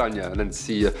 and they bet on you, and then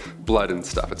see blood and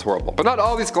stuff. It's horrible. But not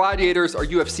all these gladiators are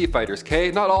UFC fighters,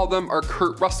 okay? Not all of them are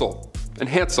Kurt Russell and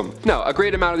handsome. No, a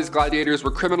great amount of these gladiators were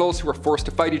criminals who were forced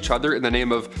to fight each other in the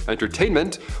name of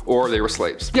entertainment, or they were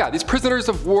slaves. Yeah, these prisoners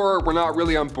of war were not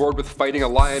really on board with fighting a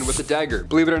lion with a dagger,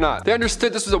 believe it or not. They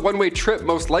understood this was a one-way trip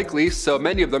most likely, so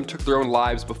many of them took their own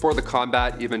lives before the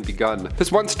combat even begun.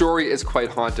 This one story is quite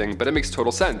haunting, but it makes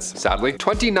total sense. Sadly,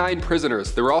 29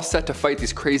 prisoners, they were all set to fight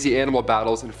these crazy animal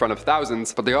battles in front of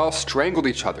thousands, but they all strangled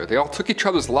each other. They all took each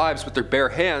other's lives with their bare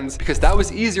hands because that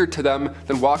was easier to them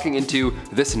than walking into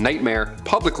this nightmare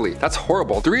publicly. That's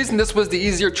horrible. The reason this was the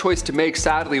easier choice to make,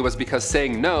 sadly, was because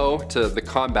saying no to the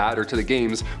combat or to the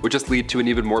games would just lead to an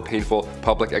even more painful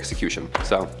public execution.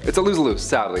 So it's a lose-lose,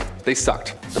 sadly. They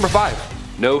sucked. Number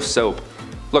 5, no soap.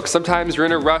 Look, sometimes you're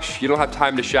in a rush, you don't have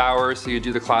time to shower, so you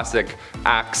do the classic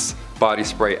Axe body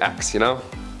spray X, you know?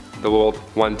 The old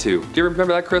 1-2. Do you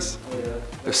remember that, Chris? Oh, yeah.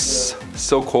 It was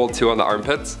so cold too on the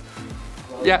armpits.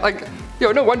 Yeah, like,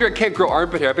 yo, no wonder I can't grow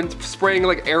armpit hair. I've been spraying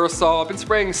like aerosol, I've been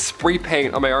spraying spray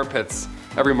paint on my armpits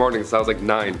every morning since I was like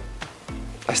 9.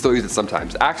 I still use it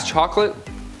sometimes. Axe chocolate,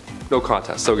 no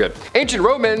contest, so good. Ancient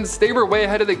Romans, they were way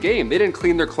ahead of the game. They didn't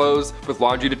clean their clothes with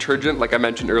laundry detergent like I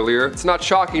mentioned earlier. It's not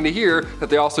shocking to hear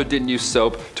that they also didn't use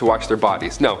soap to wash their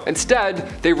bodies. No, instead,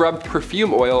 they rubbed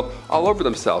perfume oil all over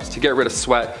themselves to get rid of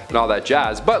sweat and all that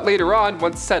jazz. But later on,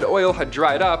 once said oil had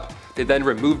dried up, they then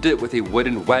removed it with a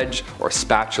wooden wedge or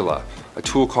spatula, a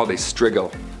tool called a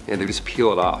strigil, and they just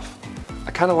peel it off.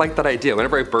 I kind of like that idea.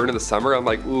 Whenever I burn in the summer, I'm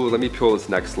like, ooh, let me peel this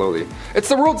neck slowly. It's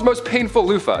the world's most painful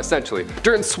loofah, essentially.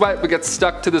 During sweat, we get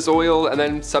stuck to this oil and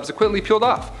then subsequently peeled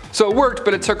off. So it worked,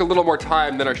 but it took a little more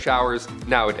time than our showers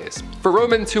nowadays. For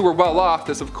Romans who were well off,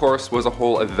 this of course was a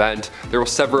whole event. There were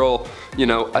several,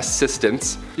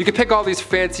 assistants. You could pick all these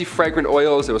fancy fragrant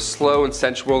oils. It was slow and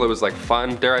sensual. It was like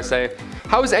fun, dare I say.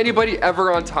 How is anybody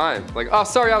ever on time? Like, oh,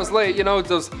 sorry, I was late.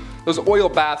 Those oil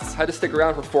baths, I had to stick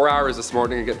around for 4 hours this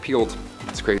morning and get peeled.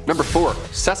 That's great. Number 4,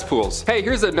 cesspools. Hey,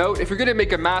 here's a note. If you're gonna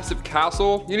make a massive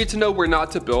castle, you need to know where not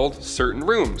to build certain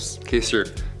rooms. In case you're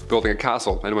building a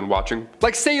castle, anyone watching?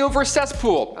 Like say over a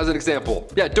cesspool, as an example.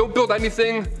 Yeah, don't build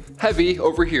anything heavy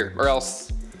over here, or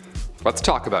else let's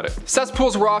talk about it.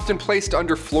 Cesspools were often placed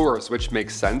under floors, which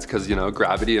makes sense because,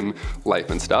 gravity and life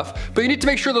and stuff. But you need to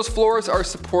make sure those floors are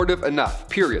supportive enough,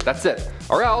 period. That's it.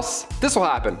 Or else, this will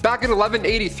happen. Back in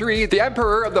 1183, the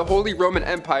emperor of the Holy Roman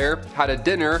Empire had a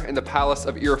dinner in the palace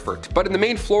of Erfurt. But in the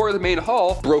main floor of the main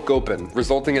hall broke open,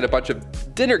 resulting in a bunch of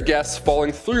dinner guests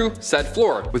falling through said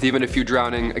floor, with even a few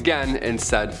drowning again in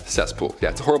said cesspool.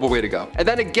 Yeah, it's a horrible way to go. And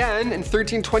then again, in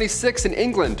 1326 in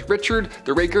England, Richard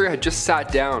the Raker had just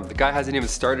sat down. The guy hasn't even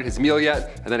started his meal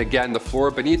yet, and then again the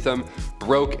floor beneath him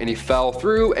broke and he fell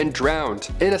through and drowned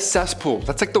in a cesspool.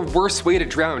 That's like the worst way to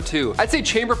drown too. I'd say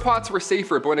chamber pots were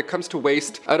safer, but when it comes to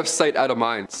waste, out of sight, out of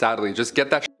mind. Sadly, just get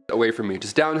that away from me.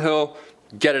 Just downhill,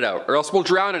 get it out, or else we'll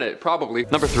drown in it, probably.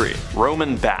 Number 3,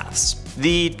 Roman baths.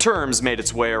 The terms made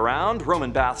its way around.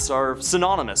 Roman baths are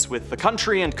synonymous with the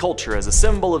country and culture as a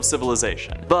symbol of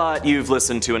civilization. But you've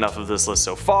listened to enough of this list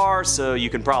so far, so you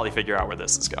can probably figure out where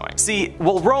this is going. See,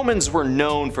 while Romans were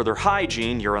known for their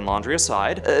hygiene, urine laundry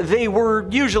aside, they were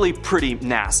usually pretty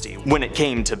nasty when it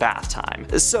came to bath time.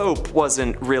 Soap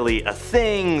wasn't really a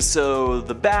thing, so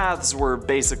the baths were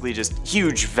basically just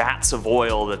huge vats of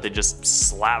oil that they just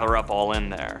slather up all in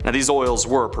there. Now these oils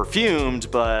were perfumed,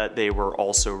 but they were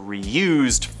also reused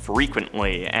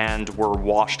frequently and were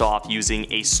washed off using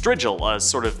a strigil, a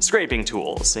sort of scraping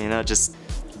tool. So, just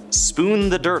spoon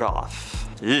the dirt off.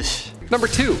 Ugh. Number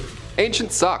 2,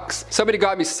 ancient socks. Somebody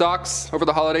got me socks over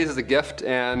the holidays as a gift,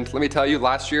 and let me tell you,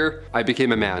 last year I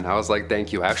became a man. I was like,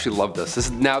 thank you, I actually love this. This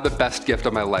is now the best gift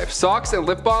of my life. Socks and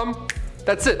lip balm,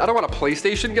 That's it, I don't want a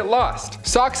PlayStation, get lost.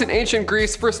 Socks in ancient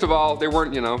Greece, first of all, they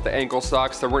weren't, the ankle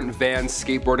socks, there weren't Vans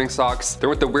skateboarding socks, there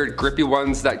weren't the weird grippy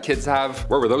ones that kids have.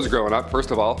 Where were those growing up,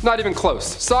 first of all? Not even close.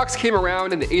 Socks came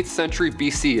around in the 8th century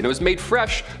BC, and it was made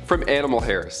fresh from animal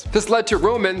hairs. This led to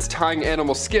Romans tying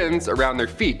animal skins around their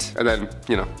feet, and then,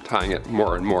 tying it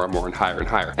more and more and more and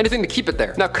higher. Anything to keep it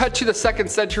there. Now cut to the 2nd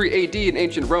century AD in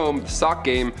ancient Rome, the sock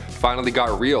game finally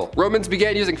got real. Romans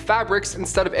began using fabrics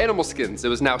instead of animal skins. It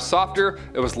was now softer,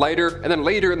 it was lighter, and then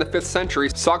later in the 5th century,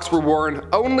 socks were worn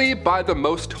only by the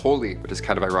most holy, which is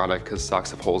kind of ironic because socks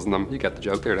have holes in them. You get the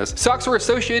joke, there it is. Socks were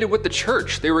associated with the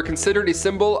church. They were considered a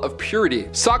symbol of purity.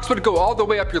 Socks would go all the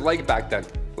way up your leg back then.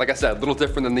 Like I said, a little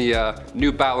different than the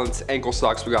New Balance ankle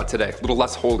socks we got today. A little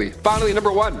less holy. Finally,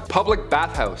 number 1, public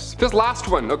bathhouse. This last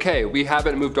one, okay, we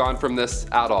haven't moved on from this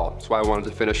at all. That's why I wanted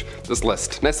to finish this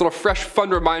list. Nice little fresh, fun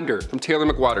reminder from Taylor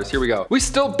McWaters. Here we go. We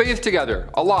still bathe together,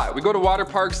 a lot. We go to water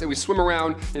parks and we swim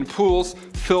around in pools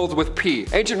filled with pee.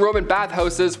 Ancient Roman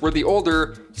bathhouses were the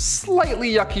older,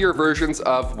 slightly yuckier versions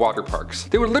of water parks.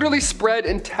 They would literally spread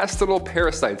intestinal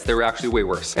parasites. They were actually way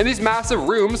worse. In these massive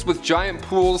rooms with giant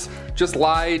pools just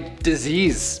lie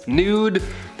disease. Nude,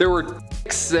 there were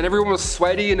dicks and everyone was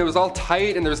sweaty and it was all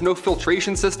tight and there was no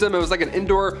filtration system. It was like an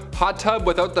indoor hot tub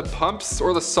without the pumps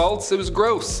or the salts. It was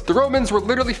gross. The Romans were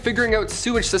literally figuring out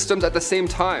sewage systems at the same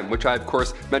time, which I of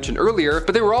course mentioned earlier,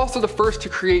 but they were also the first to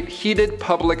create heated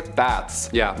public baths.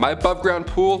 Yeah, my above ground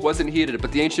pool wasn't heated,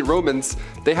 but the ancient Romans,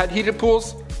 they had heated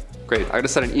pools. Great, I gotta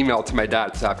send an email to my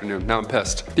dad this afternoon, now I'm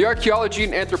pissed. The archaeology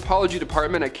and anthropology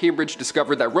department at Cambridge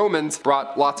discovered that Romans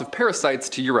brought lots of parasites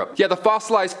to Europe. Yeah, the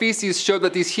fossilized feces showed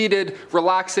that these heated,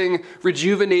 relaxing,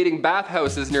 rejuvenating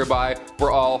bathhouses nearby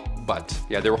were all but.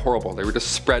 Yeah, they were horrible. They were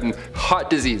just spreading hot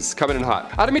disease, coming in hot.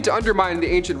 I don't mean to undermine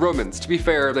the ancient Romans. To be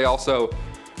fair, they also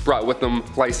brought with them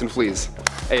lice and fleas.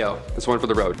 Ayo, this one for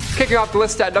the road. Kicking off the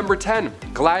list at number 10,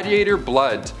 Gladiator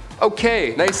blood.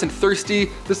 Okay, nice and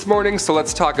thirsty this morning, so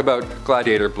let's talk about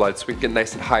Gladiator blood so we can get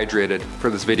nice and hydrated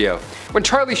for this video. When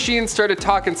Charlie Sheen started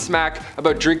talking smack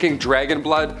about drinking dragon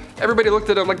blood, everybody looked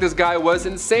at him like this guy was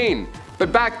insane.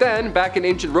 But back then, back in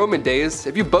ancient Roman days,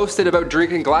 if you boasted about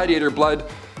drinking gladiator blood,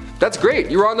 that's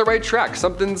great, you were on the right track.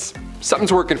 Something's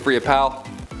working for you, pal.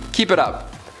 Keep it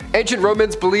up. Ancient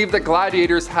Romans believed that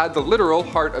gladiators had the literal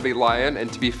heart of a lion,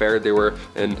 and to be fair, they were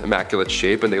in immaculate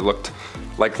shape and they looked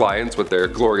like lions with their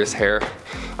glorious hair.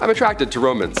 I'm attracted to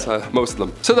Romans, most of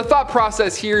them. So the thought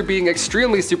process here, being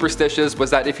extremely superstitious, was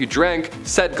that if you drank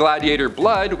said gladiator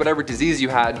blood, whatever disease you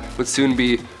had would soon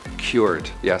be cured.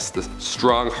 Yes, the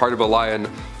strong heart of a lion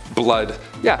blood.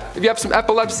 Yeah, if you have some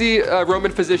epilepsy,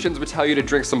 Roman physicians would tell you to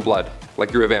drink some blood,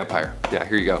 like you're a vampire. Yeah,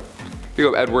 here you go. Here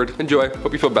you go, Edward. Enjoy.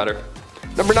 Hope you feel better.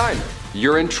 Number 9,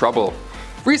 you're in trouble.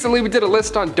 Recently, we did a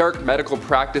list on dark medical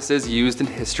practices used in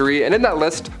history, and in that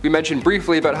list, we mentioned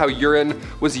briefly about how urine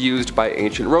was used by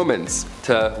ancient Romans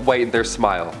to whiten their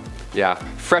smile. Yeah,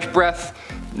 fresh breath,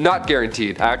 not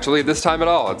guaranteed, actually, this time at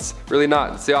all. It's really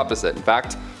not, it's the opposite, in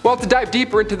fact. Well, to dive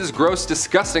deeper into this gross,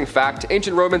 disgusting fact,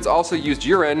 ancient Romans also used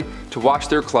urine to wash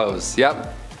their clothes.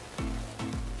 Yep.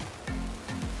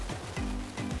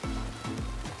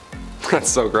 That's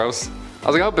so gross. I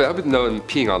was like, I'll be known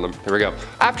peeing on them. Here we go.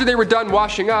 After they were done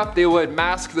washing up, they would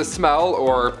mask the smell,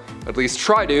 or at least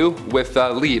try to, with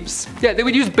leaves. Yeah, they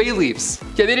would use bay leaves.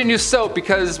 Yeah, they didn't use soap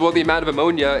because, well, the amount of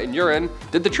ammonia in urine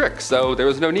did the trick, so there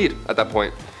was no need at that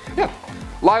point. Yeah.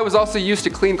 Lye was also used to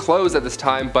clean clothes at this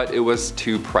time, but it was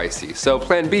too pricey. So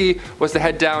plan B was to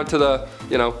head down to the,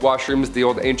 washrooms, the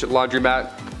old ancient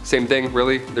laundromat. Same thing,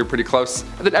 really, they're pretty close.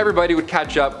 And then everybody would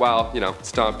catch up while,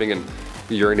 stomping and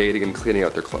urinating and cleaning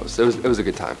out their clothes. It was a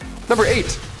good time. Number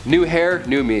 8, new hair,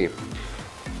 new me.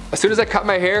 As soon as I cut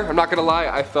my hair, I'm not gonna lie,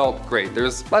 I felt great.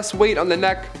 There's less weight on the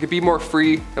neck, I could be more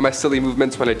free in my silly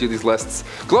movements when I do these lists.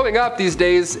 Glowing up these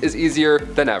days is easier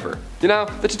than ever. The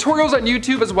tutorials on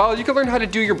YouTube as well, you can learn how to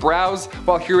do your brows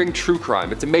while hearing true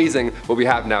crime. It's amazing what we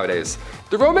have nowadays.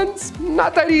 The Romans,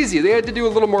 not that easy. They had to do a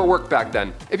little more work back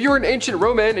then. If you were an ancient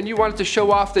Roman and you wanted to show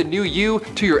off the new you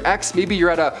to your ex, maybe you're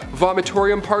at a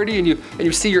vomitorium party and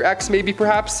you see your ex maybe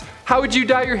perhaps, how would you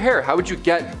dye your hair? How would you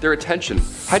get their attention?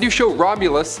 How do you show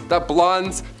Romulus that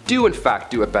blondes do in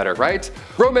fact do it better, right?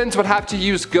 Romans would have to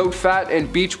use goat fat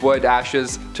and beechwood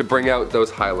ashes to bring out those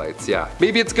highlights, yeah.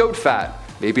 Maybe it's goat fat,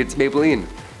 maybe it's Maybelline,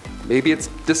 maybe it's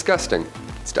disgusting.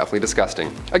 It's definitely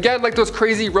disgusting. Again, like those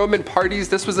crazy Roman parties,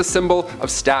 this was a symbol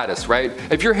of status, right?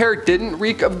 If your hair didn't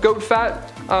reek of goat fat,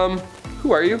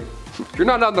 who are you? You're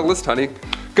not on the list, honey.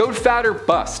 Goat fat or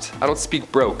bust. I don't speak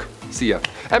broke. See ya.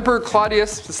 Emperor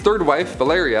Claudius, his third wife,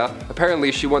 Valeria,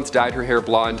 apparently she once dyed her hair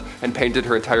blonde and painted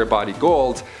her entire body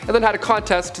gold, and then had a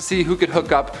contest to see who could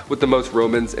hook up with the most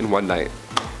Romans in one night.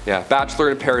 Yeah, Bachelor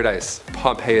in Paradise,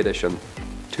 Pompeii edition.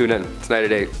 Tune in, tonight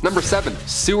at 8. Number 7,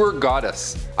 sewer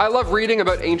goddess. I love reading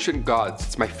about ancient gods.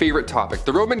 It's my favorite topic.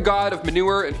 The Roman god of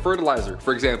manure and fertilizer,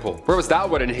 for example. Where was that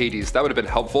one in Hades? That would have been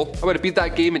helpful. I would have beat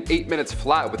that game in 8 minutes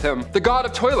flat with him. The god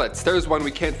of toilets. There's one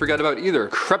we can't forget about either.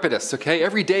 Crepitus, okay?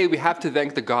 Every day we have to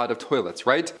thank the god of toilets,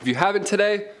 right? If you haven't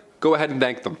today, go ahead and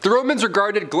thank them. The Romans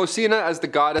regarded Glossina as the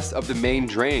goddess of the main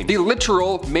drain. The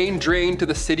literal main drain to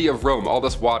the city of Rome, all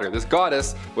this water. This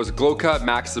goddess was Glauca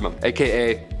Maximum,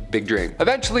 aka Big Drain.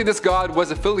 Eventually this god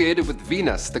was affiliated with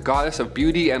Venus, the goddess of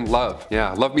beauty and love.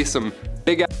 Yeah, love me some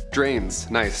big ass drains.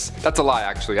 Nice. That's a lie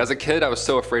actually. As a kid I was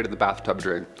so afraid of the bathtub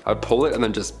drain. I would pull it and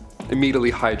then just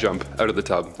immediately high jump out of the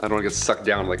tub. I don't want to get sucked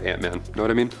down like Ant-Man. Know what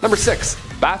I mean? Number 6,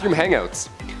 bathroom hangouts.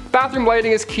 Bathroom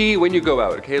lighting is key when you go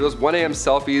out, okay? Those 1 AM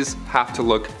selfies have to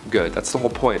look good. That's the whole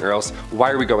point, or else why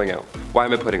are we going out? Why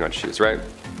am I putting on shoes, right?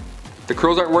 If the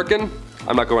curls aren't working,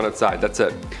 I'm not going outside, that's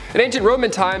it. In ancient Roman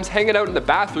times, hanging out in the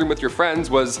bathroom with your friends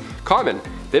was common.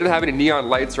 They didn't have any neon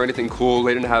lights or anything cool.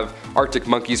 They didn't have Arctic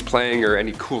monkeys playing or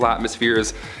any cool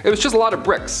atmospheres. It was just a lot of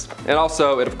bricks. And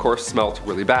also, it of course smelled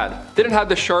really bad. They didn't have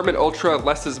the Charmin Ultra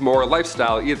less is more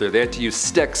lifestyle either. They had to use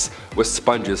sticks with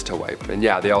sponges to wipe. And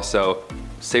yeah, they also,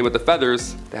 same with the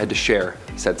feathers, they had to share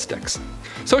said sticks.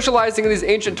 Socializing in these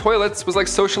ancient toilets was like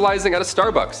socializing at a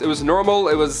Starbucks. It was normal,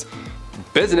 it was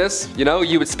business, you know,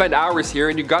 you would spend hours here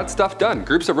and you got stuff done.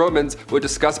 Groups of Romans would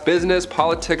discuss business,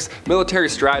 politics, military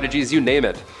strategies, you name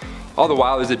it. All the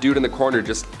while there's a dude in the corner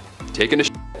just taking a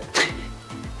shit.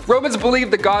 Romans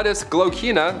believed the goddess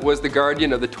Glaucina was the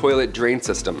guardian of the toilet drain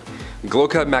system.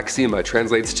 Glauca Maxima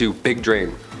translates to big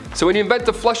drain. So when you invent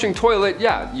the flushing toilet,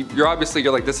 yeah, you're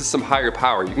like, this is some higher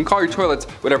power. You can call your toilets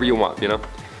whatever you want, you know?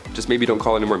 Just maybe don't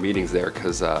call any more meetings there,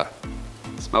 cause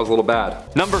smells a little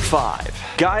bad. Number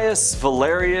 5, Gaius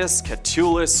Valerius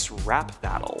Catullus rap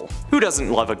battle. Who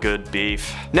doesn't love a good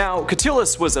beef? Now,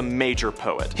 Catullus was a major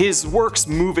poet. His works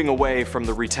moving away from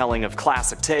the retelling of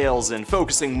classic tales and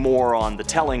focusing more on the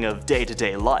telling of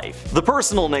day-to-day life. The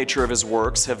personal nature of his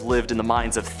works have lived in the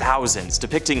minds of thousands,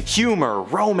 depicting humor,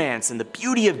 romance, and the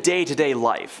beauty of day-to-day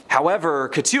life. However,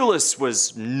 Catullus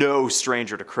was no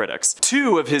stranger to critics,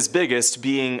 2 of his biggest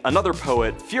being another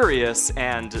poet, Furius,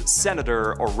 and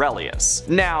Senator Aurelius.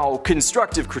 Now,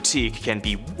 constructive critique can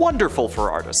be wonderful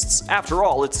for artists. After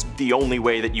all, it's the only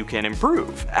way that you can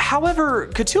improve. However,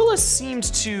 Catullus seemed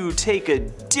to take a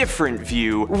different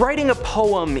view, writing a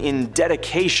poem in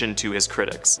dedication to his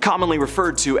critics. Commonly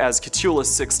referred to as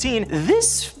Catullus 16,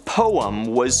 this poem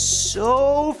was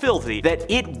so filthy that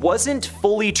it wasn't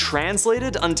fully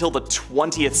translated until the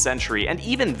 20th century, and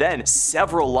even then,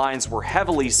 several lines were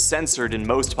heavily censored in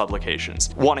most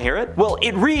publications. Want to hear it? Well,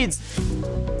 it reads...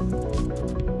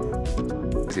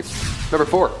 Number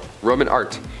 4, Roman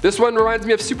art. This one reminds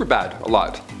me of Superbad a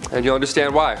lot, and you'll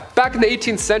understand why. Back in the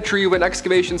 18th century, when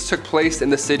excavations took place in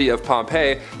the city of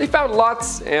Pompeii, they found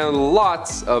lots and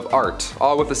lots of art,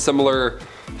 all with a similar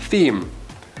theme.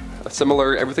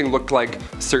 Everything looked like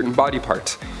a certain body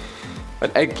part.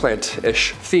 An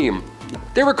eggplant-ish theme.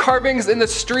 There were carvings in the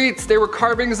streets, there were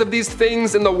carvings of these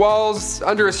things in the walls,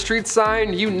 under a street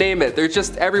sign, you name it. They're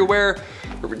just everywhere.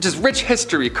 Just rich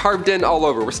history carved in all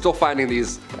over. We're still finding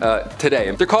these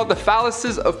today. They're called the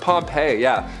phalluses of Pompeii,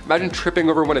 yeah. Imagine tripping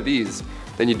over one of these.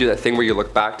 Then you do that thing where you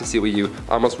look back to see what you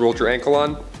almost rolled your ankle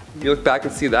on. You look back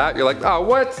and see that, you're like, oh,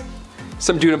 what?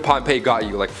 Some dude in Pompeii got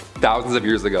you like thousands of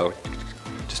years ago.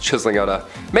 Just chiseling out a...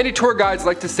 Many tour guides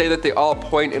like to say that they all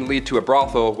point and lead to a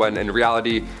brothel, when in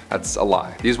reality, that's a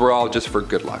lie. These were all just for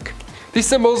good luck. These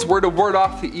symbols were to ward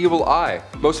off the evil eye.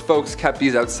 Most folks kept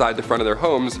these outside the front of their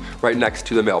homes, right next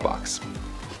to the mailbox.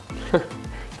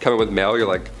 Coming with mail, you're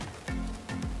like...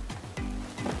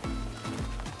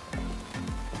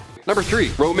 Number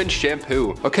 3, Roman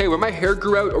shampoo. Okay, when my hair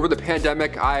grew out over the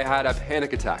pandemic, I had a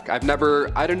panic attack. I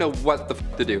don't know what the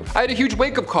f to do. I had a huge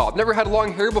wake-up call. I've never had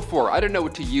long hair before. I didn't know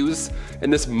what to use in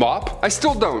this mop. I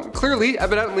still don't. Clearly,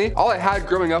 evidently, all I had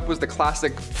growing up was the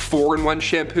classic 4-in-1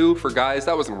 shampoo for guys.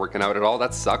 That wasn't working out at all.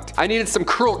 That sucked. I needed some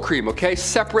curl cream, okay?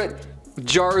 Separate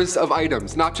jars of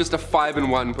items, not just a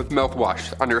 5-in-1 with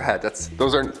mouthwash on your head.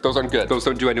 Those aren't good. Those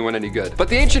don't do anyone any good. But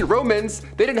the ancient Romans,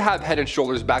 they didn't have Head and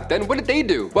Shoulders back then. What did they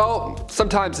do? Well,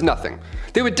 sometimes nothing.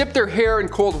 They would dip their hair in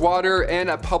cold water, and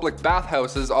at public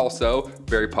bathhouses also,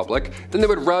 very public, then they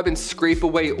would rub and scrape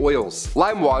away oils.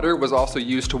 Lime water was also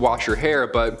used to wash your hair,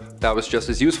 but that was just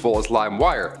as useful as lime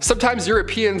wire. Sometimes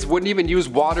Europeans wouldn't even use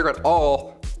water at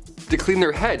all to clean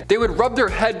their head. They would rub their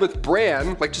head with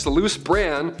bran, like just a loose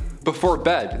bran, before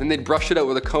bed, and then they'd brush it out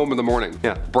with a comb in the morning.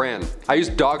 Yeah, bran. I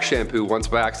used dog shampoo once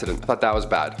by accident. I thought that was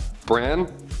bad.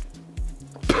 Bran?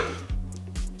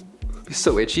 Be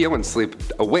so itchy, I wouldn't sleep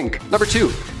a wink. Number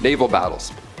 2, naval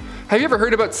battles. Have you ever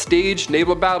heard about staged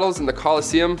naval battles in the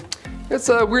Colosseum? It's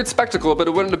a weird spectacle, but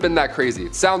it wouldn't have been that crazy.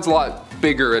 It sounds a lot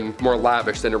bigger and more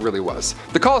lavish than it really was.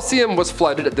 The Colosseum was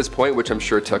flooded at this point, which I'm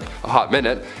sure took a hot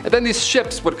minute, and then these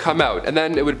ships would come out, and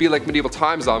then it would be like medieval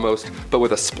times almost, but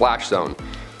with a splash zone.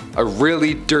 A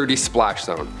really dirty splash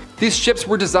zone. These ships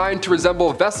were designed to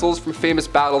resemble vessels from famous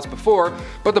battles before,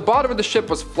 but the bottom of the ship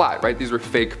was flat, right? These were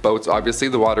fake boats, obviously.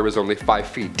 The water was only 5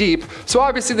 feet deep, so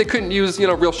obviously they couldn't use,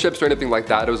 real ships or anything like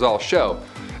that. It was all show.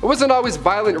 It wasn't always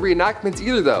violent reenactments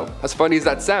either though, as funny as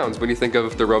that sounds when you think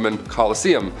of the Roman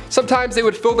Colosseum. Sometimes they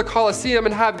would fill the Colosseum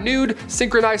and have nude,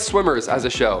 synchronized swimmers as a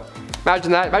show.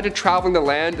 Imagine that, imagine traveling the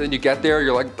land and then you get there,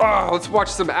 you're like, oh, let's watch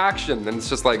some action, and it's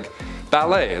just like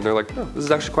ballet, and they're like, oh, this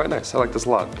is actually quite nice, I like this a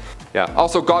lot. Yeah,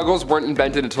 also goggles weren't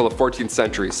invented until the 14th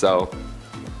century, so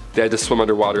they had to swim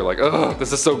underwater like, ugh,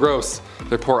 this is so gross,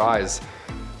 their poor eyes.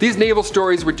 These naval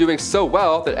stories were doing so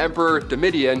well that Emperor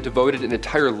Domitian devoted an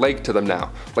entire lake to them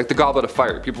now, like the Goblet of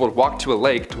Fire. People would walk to a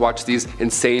lake to watch these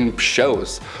insane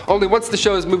shows. Only once the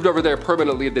shows moved over there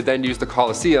permanently, they then used the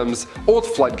Colosseum's old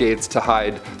floodgates to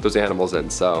hide those animals in,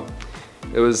 so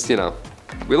it was,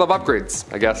 we love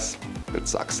upgrades, I guess. It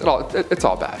sucks, it's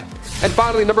all bad. And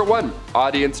finally, number 1,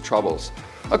 audience troubles.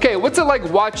 Okay, what's it like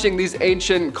watching these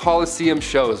ancient Colosseum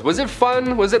shows? Was it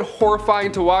fun? Was it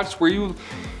horrifying to watch? Were you,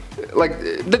 like,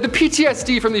 the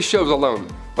PTSD from these shows alone.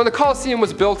 When the Colosseum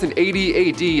was built in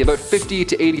 80 AD, about 50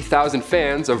 to 80,000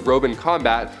 fans of Roman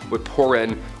combat would pour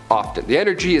in often. The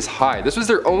energy is high. This was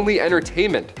their only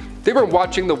entertainment. They weren't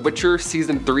watching The Witcher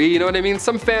Season 3, you know what I mean?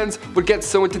 Some fans would get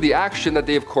so into the action that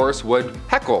they of course would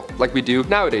heckle, like we do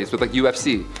nowadays with like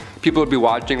UFC. People would be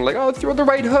watching like, oh, throw the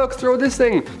right hook, throw this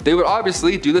thing. They would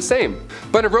obviously do the same.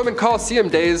 But in Roman Colosseum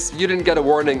days, you didn't get a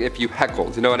warning if you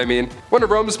heckled, you know what I mean? One of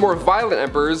Rome's more violent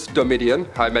emperors, Domitian,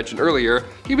 who I mentioned earlier,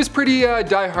 he was pretty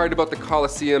die-hard about the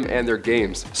Colosseum and their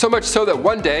games. So much so that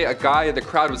one day, a guy in the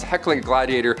crowd was heckling a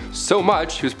gladiator so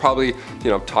much, he was probably,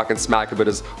 talking smack about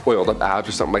his oiled up abs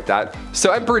or something like that.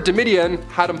 So Emperor Domitian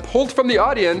had him pulled from the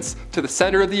audience to the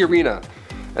center of the arena.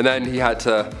 And then he had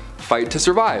to fight to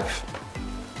survive.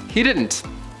 He didn't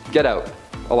get out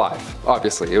alive,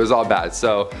 obviously. It was all bad.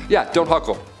 So yeah, don't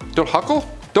huckle. Don't huckle?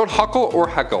 Don't huckle or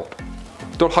heckle.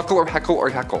 Don't huckle or heckle or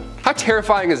heckle. How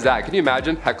terrifying is that? Can you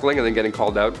imagine heckling and then getting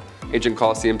called out? Ancient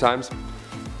Colosseum times.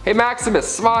 Hey Maximus,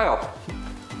 smile.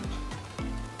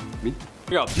 Me?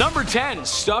 Here we go. Number 10,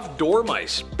 stuffed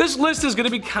dormice. This list is gonna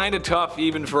be kinda tough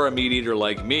even for a meat eater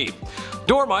like me.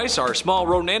 Dormice are small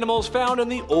rodent animals found in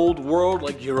the old world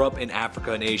like Europe and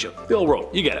Africa and Asia. The old world,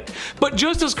 you get it. But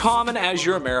just as common as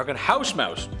your American house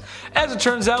mouse. As it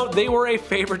turns out, they were a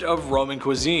favorite of Roman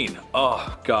cuisine.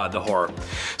 Oh god, the horror.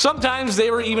 Sometimes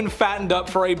they were even fattened up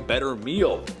for a better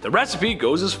meal. The recipe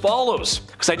goes as follows,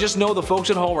 because I just know the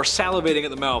folks at home are salivating at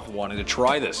the mouth wanting to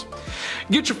try this.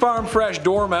 Get your farm fresh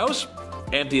dormouse,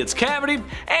 empty its cavity,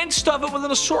 and stuff it with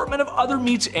an assortment of other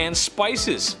meats and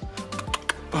spices.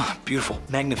 Oh, beautiful,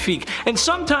 magnifique, and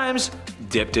sometimes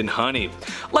dipped in honey.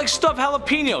 Like stuffed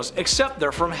jalapenos, except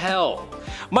they're from hell.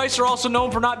 Mice are also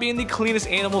known for not being the cleanest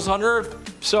animals on earth,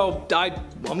 so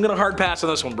I'm gonna hard pass on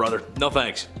this one, brother. No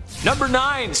thanks. Number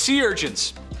 9, sea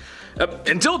urchins.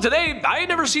 Until today, I had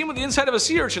never seen what the inside of a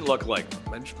sea urchin looked like.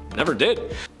 I just never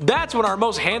did. That's when our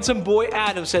most handsome boy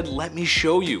Adam said, let me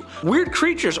show you. Weird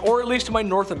creatures, or at least to my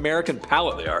North American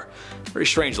palate they are. Very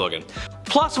strange looking.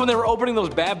 Plus, when they were opening those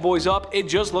bad boys up, it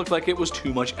just looked like it was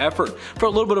too much effort for a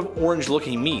little bit of orange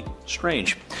looking meat.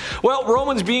 Strange. Well,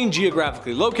 Romans, being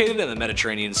geographically located in the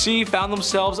Mediterranean Sea, found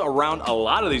themselves around a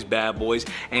lot of these bad boys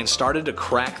and started to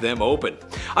crack them open.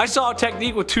 I saw a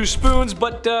technique with 2 spoons,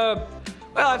 but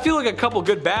well, I feel like a couple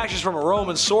good bashes from a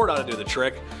Roman sword ought to do the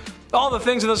trick. All the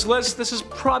things in this list, this is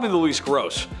probably the least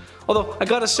gross. Although, I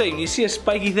gotta say, when you see a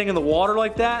spiky thing in the water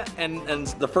like that, and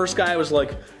the first guy was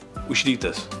like, we should eat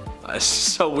this. It's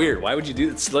so weird. Why would you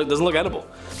do this? It doesn't look edible.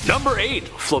 Number 8,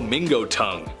 flamingo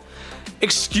tongue.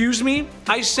 Excuse me?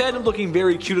 I said, looking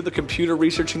very cute at the computer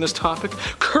researching this topic.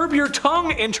 Curb your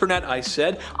tongue, internet, I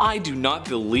said. I do not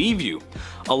believe you.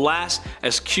 Alas,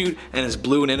 as cute and as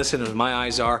blue and innocent as my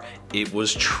eyes are, it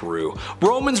was true.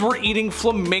 Romans were eating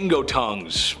flamingo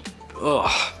tongues.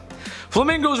 Ugh.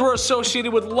 Flamingos were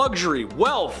associated with luxury,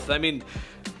 wealth. I mean,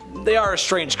 they are a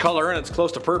strange color and it's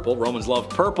close to purple. Romans love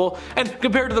purple, and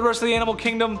compared to the rest of the animal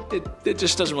kingdom, it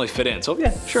just doesn't really fit in. So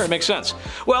yeah, sure, it makes sense.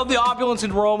 Well, the opulence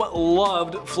in Rome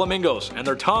loved flamingos and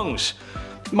their tongues.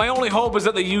 My only hope is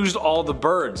that they used all the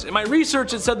birds. In my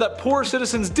research it said that poor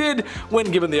citizens did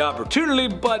when given the opportunity,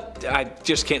 but I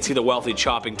just can't see the wealthy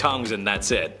chopping tongues and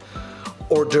that's it.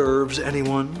 Hors d'oeuvres,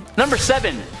 anyone? Number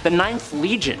 7. The Ninth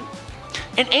Legion.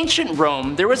 In ancient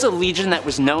Rome, there was a legion that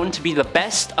was known to be the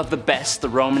best of the best the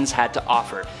Romans had to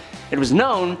offer. It was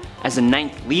known as the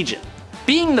Ninth Legion.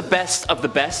 Being the best of the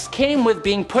best came with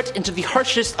being put into the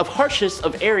harshest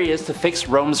of areas to fix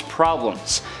Rome's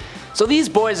problems. So these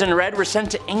boys in red were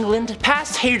sent to England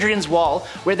past Hadrian's Wall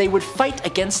where they would fight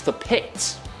against the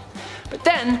Picts. But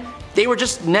then, they were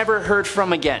just never heard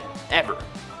from again, ever.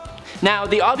 Now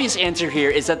the obvious answer here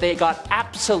is that they got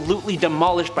absolutely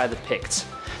demolished by the Picts.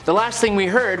 The last thing we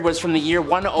heard was from the year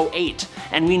 108,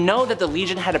 and we know that the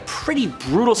Legion had a pretty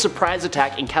brutal surprise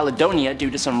attack in Caledonia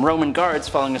due to some Roman guards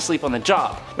falling asleep on the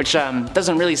job, which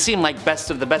doesn't really seem like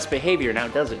best of the best behavior now,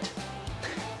 does it?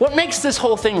 What makes this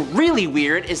whole thing really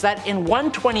weird is that in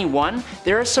 121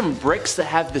 there are some bricks that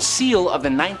have the seal of the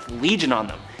Ninth Legion on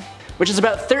them, which is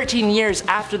about 13 years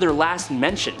after their last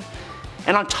mention.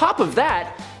 And on top of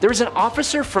that, there is an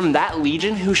officer from that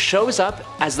legion who shows up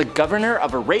as the governor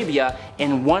of Arabia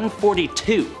in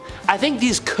 142. I think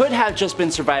these could have just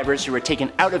been survivors who were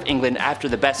taken out of England after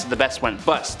the best of the best went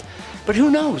bust. But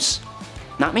who knows?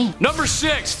 Not me. Number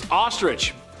 6.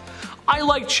 Ostrich. I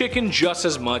like chicken just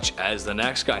as much as the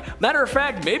next guy. Matter of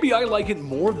fact, maybe I like it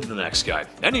more than the next guy.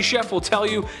 Any chef will tell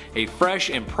you a fresh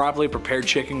and properly prepared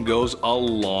chicken goes a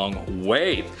long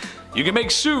way. You can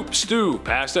make soup, stew,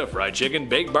 pasta, fried chicken,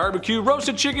 baked barbecue,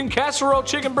 roasted chicken, casserole,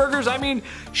 chicken burgers. I mean,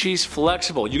 she's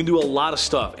flexible. You can do a lot of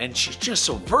stuff and she's just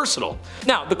so versatile.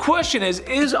 Now, the question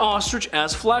is ostrich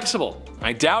as flexible?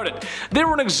 I doubt it. They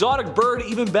were an exotic bird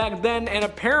even back then, and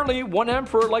apparently one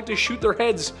emperor liked to shoot their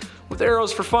heads with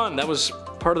arrows for fun. That was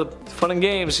part of the fun and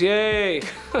games, yay.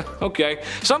 Okay,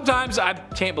 sometimes I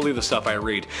can't believe the stuff I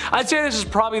read. I'd say this is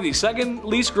probably the second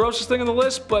least grossest thing on the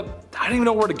list, but I don't even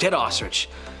know where to get ostrich.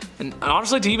 And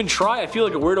honestly, to even try, I feel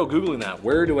like a weirdo googling that.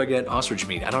 Where do I get ostrich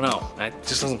meat? I don't know. It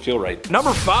just doesn't feel right.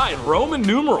 Number 5, Roman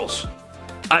numerals.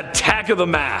 Attack of the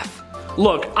math.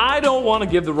 Look, I don't want to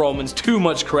give the Romans too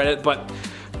much credit, but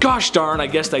gosh darn, I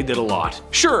guess they did a lot.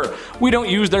 Sure, we don't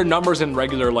use their numbers in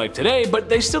regular life today, but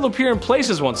they still appear in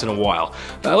places once in a while.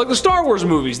 Like the Star Wars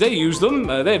movies, they use them.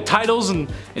 They have titles and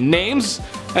names,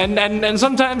 and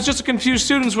sometimes just to confuse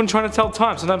students when trying to tell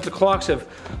time. Sometimes the clocks have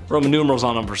Roman numerals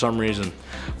on them for some reason.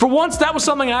 For once, that was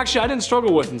something actually I didn't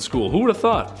struggle with in school. Who would have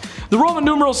thought? The Roman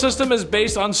numeral system is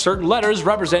based on certain letters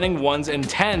representing 1s and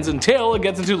 10s until it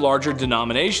gets into larger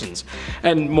denominations,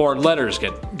 and more letters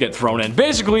get thrown in.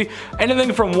 Basically,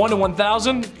 anything from 1 to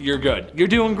 1000, you're good. You're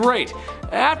doing great.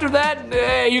 After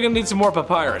that, you're gonna need some more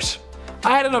papyrus.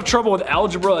 I had enough trouble with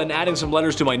algebra and adding some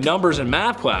letters to my numbers in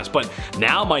math class, but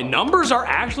now my numbers are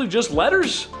actually just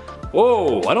letters?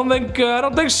 Whoa, I don't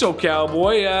think so,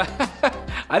 cowboy.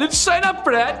 I didn't sign up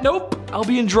for that. Nope. I'll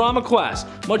be in drama class.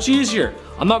 Much easier.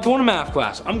 I'm not going to math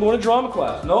class. I'm going to drama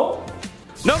class. Nope.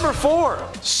 Number 4,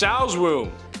 sow's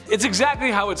womb. It's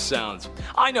exactly how it sounds.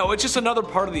 I know, it's just another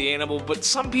part of the animal, but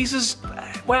some pieces,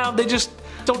 well, they just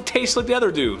don't taste like the other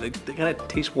do. They kinda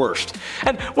taste worse.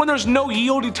 And when there's no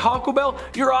yieldy Taco Bell,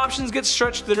 your options get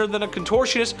stretched thinner than a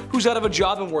contortionist who's out of a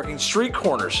job and working street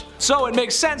corners. So it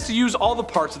makes sense to use all the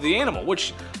parts of the animal,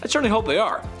 which I certainly hope they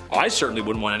are. I certainly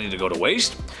wouldn't want any to go to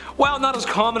waste. While not as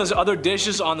common as other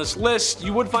dishes on this list,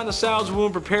 you would find the sow's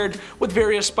womb prepared with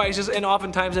various spices and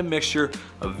oftentimes a mixture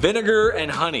of vinegar and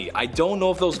honey. I don't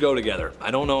know if those go together. I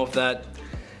don't know if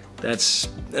that's,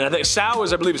 and I think sow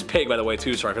is, I believe, is pig, by the way,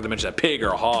 too. Sorry, I forgot to mention that. Pig or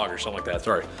a hog or something like that.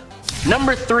 Sorry.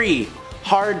 Number 3,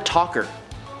 hard talker.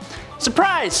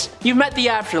 Surprise! You've met the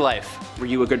afterlife. Were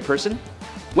you a good person?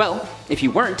 Well, if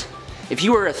you weren't, if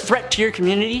you were a threat to your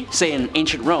community, say in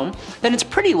ancient Rome, then it's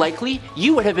pretty likely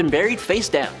you would have been buried face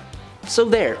down. So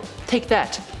there, take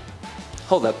that.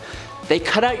 Hold up, they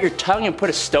cut out your tongue and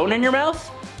put a stone in your mouth?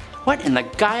 What in the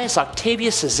Gaius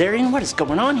Octavius Caesarion? What is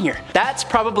going on here? That's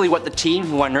probably what the team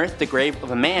who unearthed the grave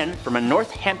of a man from a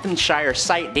Northamptonshire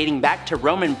site dating back to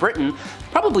Roman Britain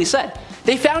probably said.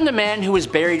 They found a man who was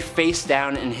buried face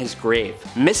down in his grave,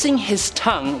 missing his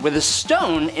tongue with a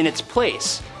stone in its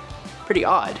place. Pretty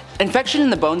odd. Infection in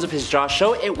the bones of his jaw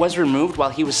show it was removed while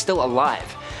he was still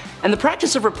alive. And the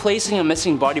practice of replacing a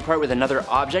missing body part with another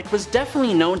object was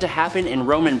definitely known to happen in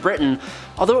Roman Britain,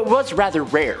 although it was rather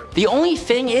rare. The only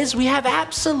thing is we have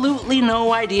absolutely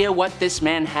no idea what this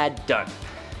man had done.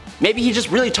 Maybe he just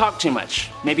really talked too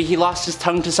much. Maybe he lost his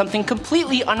tongue to something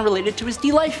completely unrelated to his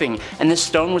delifing, and this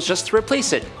stone was just to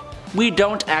replace it. We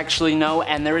don't actually know,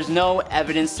 and there is no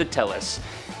evidence to tell us.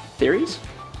 Theories?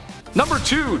 Number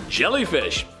 2,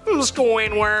 jellyfish.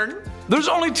 Squidward. There's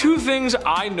only two things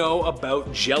I know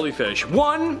about jellyfish.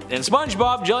 One, in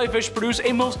SpongeBob, jellyfish produce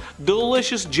a most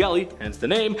delicious jelly, hence the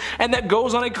name, and that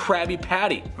goes on a Krabby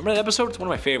Patty. Remember that episode? It's one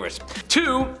of my favorites.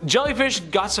 Two, jellyfish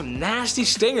got some nasty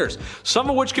stingers, some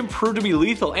of which can prove to be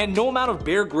lethal, and no amount of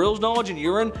Bear Grylls knowledge and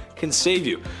urine can save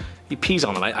you. He pees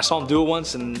on them. I saw him do it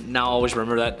once, and now I always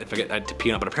remember that if I get to pee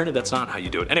on it, but apparently that's not how you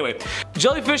do it. Anyway,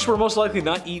 jellyfish were most likely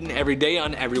not eaten every day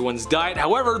on everyone's diet.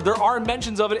 However, there are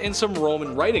mentions of it in some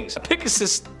Roman writings.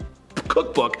 Epictetus'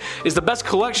 cookbook is the best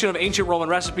collection of ancient Roman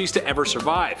recipes to ever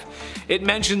survive. It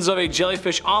mentions of a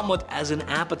jellyfish omelet as an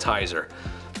appetizer.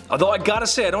 Although I gotta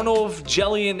say, I don't know if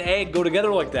jelly and egg go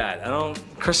together like that.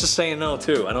 Chris is saying no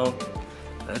too.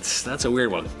 That's a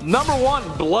weird one. Number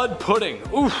 1, blood pudding.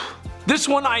 Oof. This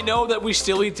one I know that we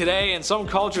still eat today and some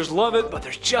cultures love it, but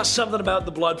there's just something about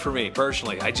the blood for me,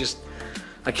 personally. I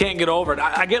can't get over it.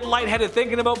 I get lightheaded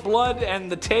thinking about blood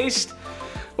and the taste.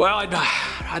 Well,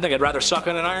 I think I'd rather suck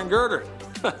on an iron girder.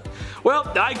 Well,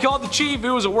 I called the chief,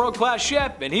 who was a world-class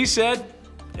chef, and he said,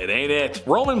 it ain't it.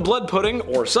 Roman blood pudding,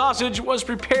 or sausage, was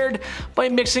prepared by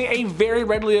mixing a very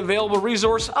readily available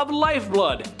resource of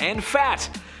lifeblood and fat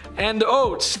and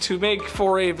oats to make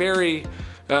for a very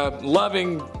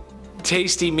loving,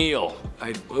 tasty meal.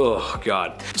 Oh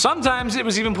god. Sometimes it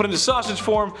was even put into sausage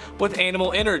form with animal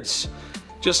innards.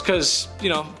 Just cause, you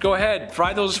know, go ahead,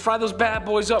 fry those bad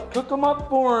boys up. Cook them up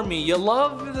for me. You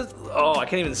love this. Oh, I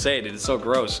can't even say it, dude. It's so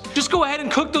gross. Just go ahead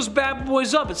and cook those bad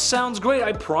boys up. It sounds great.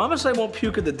 I promise I won't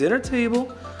puke at the dinner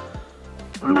table.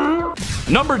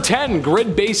 Number 10,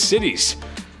 grid-based cities.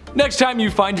 Next time you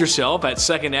find yourself at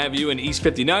 2nd Avenue and East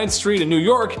 59th Street in New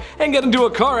York and get into a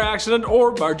car accident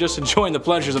or are just enjoying the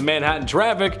pleasures of Manhattan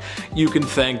traffic, you can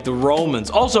thank the Romans.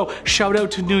 Also, shout out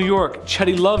to New York.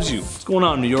 Chetty loves you. What's going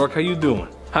on, New York? How you doing?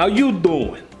 How you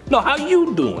doing? No, how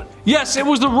you doing? Yes, it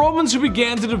was the Romans who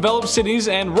began to develop cities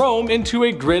and Rome into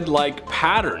a grid-like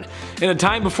pattern. In a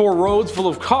time before roads full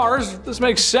of cars, this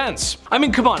makes sense. I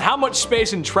mean, come on, how much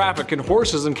space and traffic can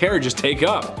horses and carriages take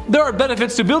up? There are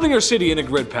benefits to building your city in a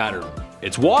grid pattern.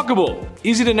 It's walkable,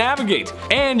 easy to navigate,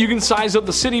 and you can size up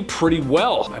the city pretty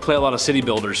well. I play a lot of city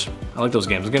builders. I like those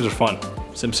games. Those games are fun.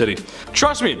 SimCity.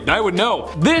 Trust me, I would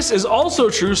know. This is also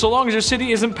true so long as your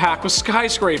city isn't packed with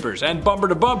skyscrapers and bumper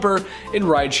to bumper in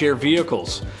rideshare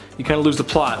vehicles. You kind of lose the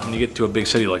plot when you get to a big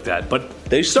city like that, but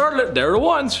they started it, they're the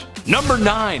ones. Number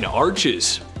 9,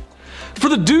 arches. For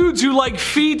the dudes who like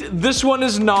feet, this one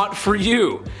is not for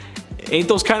you. Ain't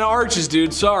those kind of arches,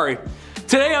 dude, sorry.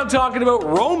 Today I'm talking about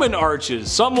Roman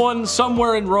arches. Someone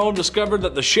somewhere in Rome discovered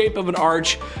that the shape of an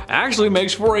arch actually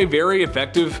makes for a very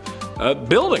effective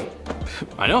building.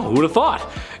 I know, who would have thought?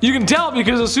 You can tell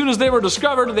because as soon as they were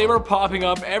discovered, they were popping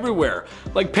up everywhere,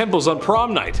 like pimples on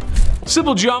prom night.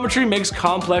 Simple geometry makes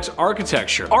complex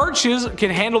architecture. Arches can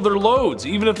handle their loads,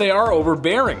 even if they are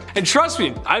overbearing. And trust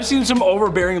me, I've seen some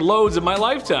overbearing loads in my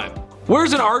lifetime.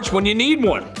 Where's an arch when you need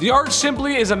one? The arch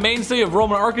simply is a mainstay of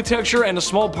Roman architecture and a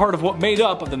small part of what made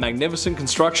up of the magnificent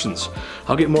constructions.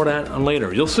 I'll get more to that on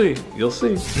later, you'll see, you'll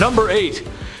see. Number 8,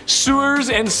 sewers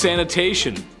and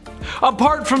sanitation.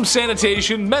 Apart from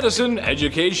sanitation, medicine,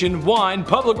 education, wine,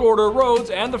 public order, roads,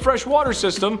 and the fresh water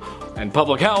system, and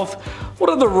public health,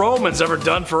 what have the Romans ever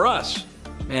done for us?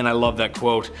 Man, I love that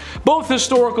quote. Both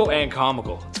historical and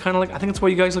comical. It's kind of like, I think that's why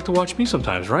you guys like to watch me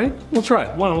sometimes, right? We'll try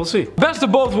it. We'll see. Best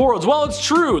of both worlds. Well, it's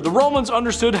true. The Romans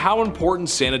understood how important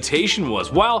sanitation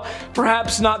was. While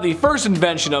perhaps not the first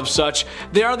invention of such,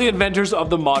 they are the inventors of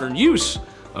the modern use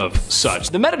of such.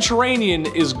 The Mediterranean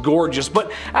is gorgeous,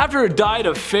 but after a diet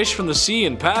of fish from the sea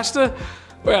and pasta,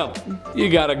 well, you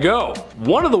gotta go.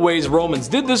 One of the ways Romans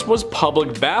did this was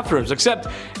public bathrooms, except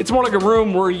it's more like a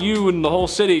room where you and the whole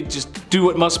city just do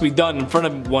what must be done in front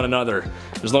of one another.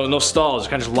 There's no stalls, it's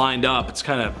kind of just lined up. It's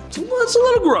a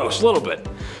little gross, a little bit.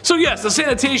 So yes, the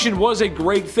sanitation was a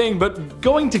great thing, but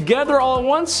going together all at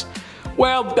once?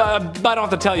 Well, I don't have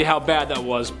to tell you how bad that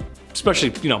was.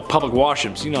 Especially, you know, public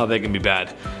washrooms, you know how they can be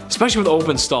bad. Especially with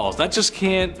open stalls, that just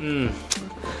can't,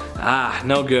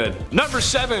 no good. Number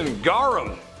 7,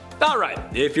 garum. Alright,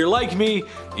 if you're like me,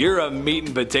 you're a meat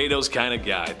and potatoes kind of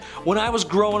guy. When I was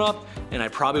growing up, and I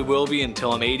probably will be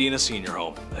until I'm 80 in a senior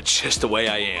home, that's just the way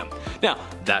I am. Now,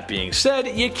 that being said,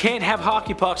 you can't have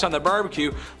hockey pucks on the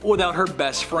barbecue without her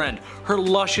best friend, her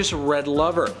luscious red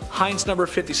lover, Heinz number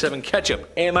 57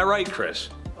 ketchup. Am I right, Chris?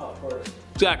 Oh, of course.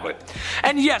 Exactly.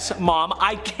 And yes, Mom,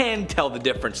 I can tell the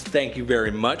difference, thank you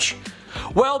very much.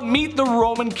 Well, meet the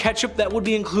Roman ketchup that would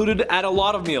be included at a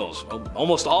lot of meals.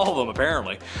 Almost all of them,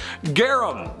 apparently.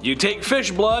 Garum. You take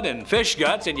fish blood and fish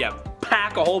guts and you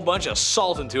pack a whole bunch of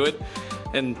salt into it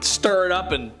and stir it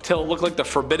up until it looked like the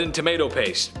forbidden tomato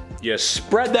paste. You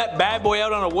spread that bad boy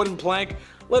out on a wooden plank,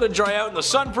 let it dry out in the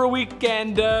sun for a week,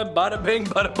 and bada bing,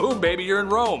 bada boom, baby, you're in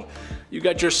Rome. You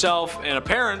got yourself an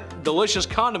apparent delicious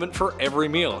condiment for every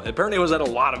meal. Apparently it was at a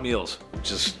lot of meals,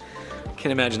 which is,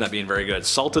 can't imagine that being very good.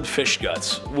 Salted fish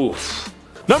guts, woof.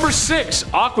 Number 6,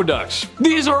 aqueducts.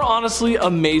 These are honestly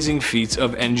amazing feats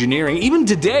of engineering. Even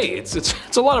today, it's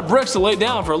a lot of bricks to lay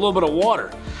down for a little bit of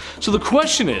water. So the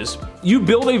question is, you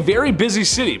build a very busy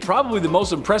city, probably the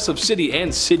most impressive city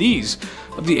and cities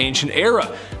of the ancient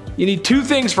era. You need 2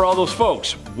 things for all those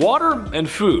folks, water and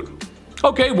food.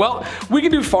 Okay, well, we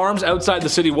can do farms outside the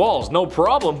city walls, no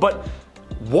problem, but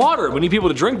water, we need people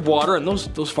to drink water, and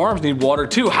those farms need water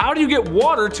too. How do you get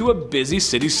water to a busy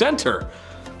city center?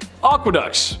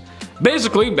 Aqueducts.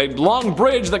 Basically, a long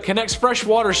bridge that connects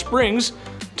freshwater springs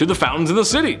to the fountains of the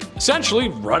city, essentially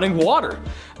running water.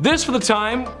 This, for the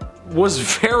time, was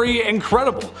very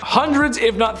incredible. Hundreds,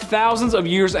 if not thousands of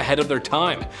years ahead of their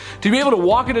time. To be able to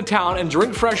walk into town and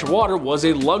drink fresh water was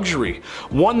a luxury,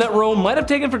 one that Rome might have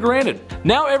taken for granted.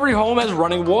 Now every home has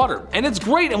running water, and it's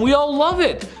great and we all love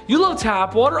it. You love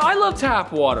tap water, I love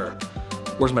tap water.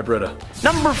 Where's my Brita?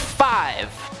 Number 5.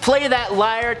 Play that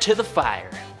lyre to the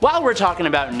fire. While we're talking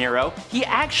about Nero, he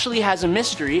actually has a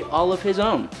mystery all of his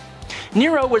own.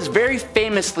 Nero was very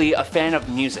famously a fan of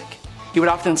music. He would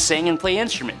often sing and play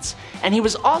instruments, and he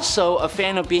was also a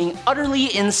fan of being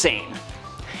utterly insane.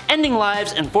 Ending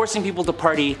lives and forcing people to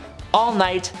party all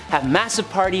night, have massive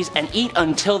parties, and eat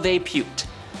until they puked.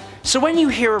 So when you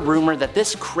hear a rumor that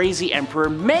this crazy emperor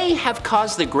may have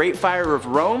caused the Great Fire of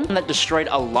Rome that destroyed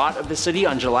a lot of the city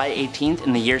on July 18th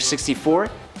in the year 64,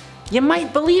 you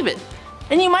might believe it.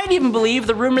 And you might even believe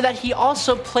the rumor that he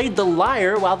also played the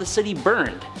lyre while the city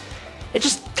burned. It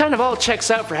just kind of all checks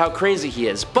out for how crazy he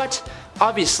is, but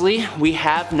obviously we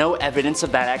have no evidence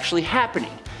of that actually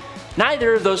happening.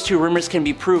 Neither of those 2 rumors can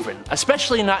be proven,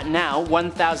 especially not now,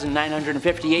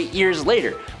 1,958 years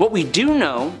later. What we do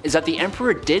know is that the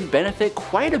emperor did benefit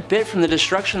quite a bit from the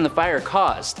destruction the fire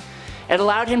caused. It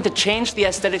allowed him to change the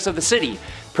aesthetics of the city,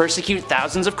 persecute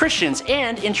thousands of Christians,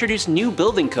 and introduce new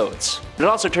building codes. It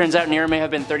also turns out Nero may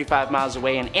have been 35 miles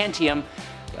away in Antium,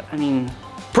 but I mean,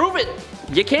 prove it!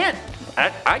 You can't.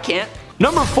 I can't.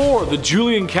 Number 4, the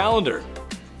Julian calendar.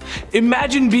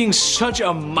 Imagine being such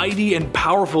a mighty and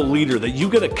powerful leader that you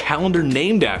get a calendar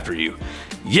named after you.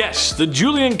 Yes, the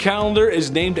Julian calendar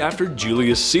is named after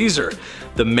Julius Caesar,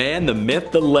 the man, the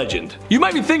myth, the legend. You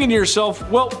might be thinking to yourself,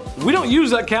 well, we don't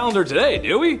use that calendar today,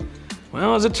 do we?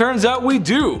 Well, as it turns out, we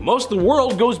do. Most of the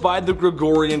world goes by the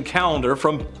Gregorian calendar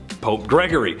from Pope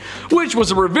Gregory, which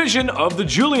was a revision of the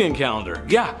Julian calendar.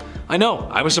 Yeah, I know,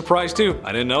 I was surprised too,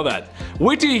 I didn't know that.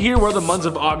 Wait till you hear where the months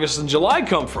of August and July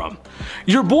come from.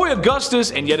 Your boy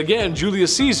Augustus and yet again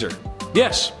Julius Caesar.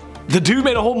 Yes, the dude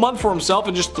made a whole month for himself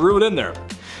and just threw it in there.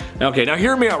 Okay, now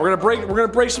hear me out, we're gonna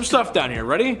break some stuff down here,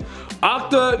 ready?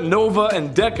 Octa, Nova, and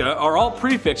Deca are all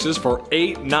prefixes for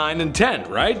 8, 9, and 10,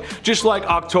 right? Just like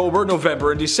October,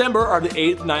 November, and December are the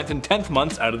 8th, 9th, and 10th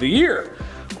months out of the year.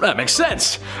 That makes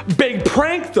sense. Big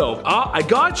prank though. I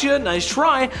got you, nice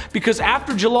try, because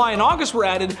after July and August were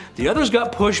added, the others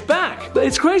got pushed back.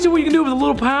 It's crazy what you can do with a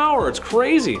little power, it's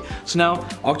crazy. So now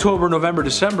October, November,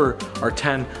 December are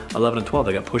 10, 11, and 12,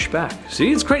 they got pushed back.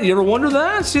 See, it's crazy, you ever wonder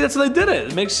that? See, that's how they did it.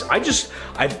 It makes,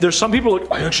 there's some people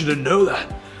like, I actually didn't know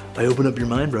that. I open up your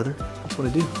mind, brother. That's what I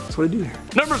do. That's what I do here.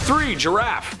 Number 3,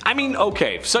 giraffe. I mean,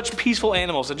 okay, such peaceful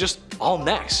animals that just all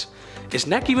necks. Is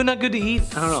neck even that good to eat?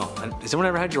 I don't know. Has anyone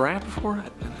ever had giraffe before?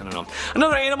 I don't know.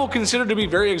 Another animal considered to be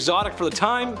very exotic for the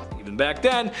time, even back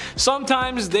then.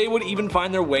 Sometimes they would even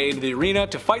find their way into the arena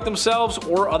to fight themselves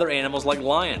or other animals like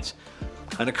lions.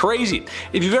 Kinda crazy.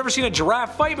 If you've ever seen a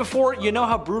giraffe fight before, you know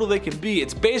how brutal they can be.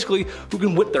 It's basically who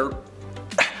can whip their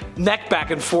neck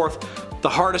back and forth the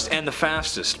hardest and the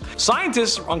fastest.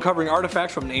 Scientists uncovering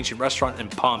artifacts from an ancient restaurant in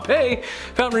Pompeii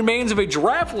found remains of a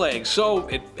giraffe leg, so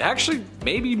it actually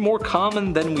may be more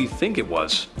common than we think it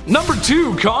was. Number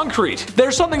 2, concrete.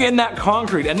 There's something in that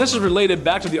concrete, and this is related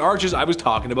back to the arches I was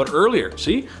talking about earlier.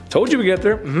 See? Told you we get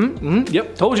there.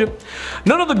 Yep, told you.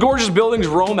 None of the gorgeous buildings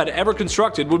Rome had ever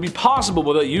constructed would be possible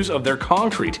without use of their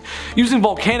concrete. Using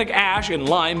volcanic ash and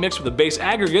lime mixed with a base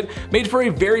aggregate made for a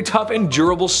very tough and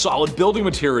durable solid building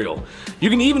material. You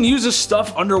can even use this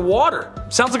stuff underwater.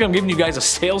 Sounds like I'm giving you guys a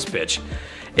sales pitch.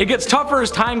 It gets tougher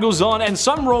as time goes on, and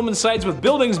some Roman sites with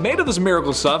buildings made of this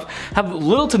miracle stuff have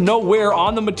little to no wear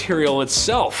on the material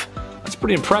itself. That's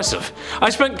pretty impressive. I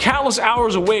spent countless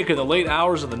hours awake in the late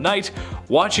hours of the night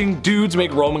watching dudes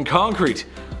make Roman concrete.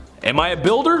 Am I a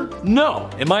builder? No.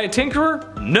 Am I a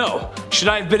tinkerer? No. Should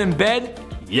I have been in bed?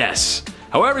 Yes.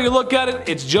 However you look at it,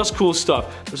 it's just cool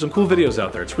stuff. There's some cool videos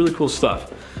out there, it's really cool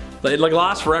stuff. It like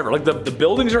lasts forever. Like the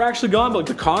buildings are actually gone, but like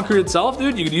the concrete itself,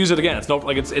 dude, you could use it again. It's no,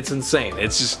 like it's insane.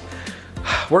 It's just,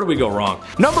 where did we go wrong?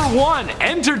 Number 1,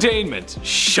 entertainment,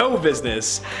 show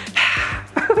business.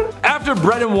 After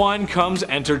bread and wine comes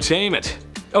entertainment.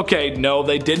 Okay, no,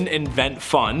 they didn't invent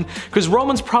fun, because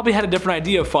Romans probably had a different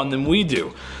idea of fun than we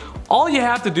do. All you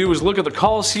have to do is look at the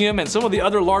Colosseum and some of the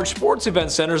other large sports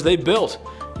event centers they built.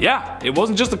 Yeah, it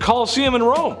wasn't just the Colosseum in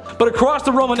Rome, but across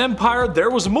the Roman Empire there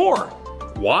was more.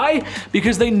 Why?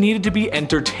 Because they needed to be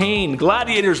entertained.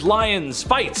 Gladiators, lions,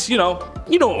 fights, you know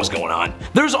what was going on.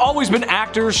 There's always been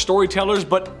actors, storytellers,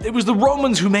 but it was the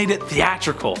Romans who made it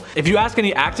theatrical. If you ask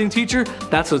any acting teacher,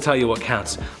 that's what'll tell you what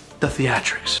counts. The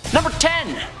theatrics. Number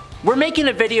 10. We're making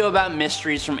a video about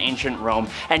mysteries from ancient Rome,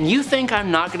 and you think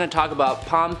I'm not gonna talk about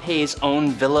Pompey's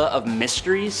own Villa of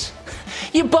Mysteries?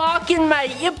 You balkin',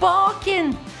 mate, you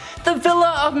balkin'! The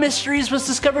Villa of Mysteries was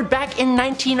discovered back in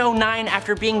 1909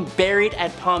 after being buried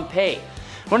at Pompeii.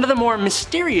 One of the more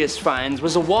mysterious finds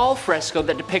was a wall fresco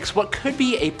that depicts what could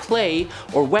be a play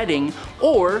or wedding,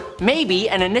 or maybe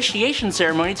an initiation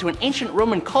ceremony to an ancient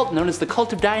Roman cult known as the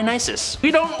Cult of Dionysus.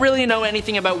 We don't really know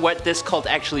anything about what this cult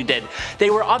actually did. They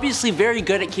were obviously very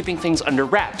good at keeping things under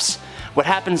wraps. What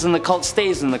happens in the cult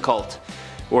stays in the cult.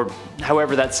 Or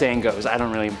however that saying goes, I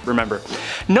don't really remember.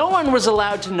 No one was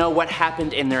allowed to know what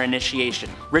happened in their initiation,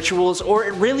 rituals, or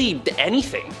really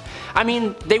anything. I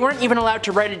mean, they weren't even allowed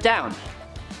to write it down.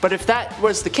 But if that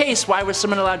was the case, why was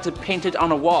someone allowed to paint it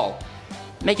on a wall?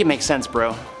 Make it make sense,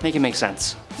 bro. Make it make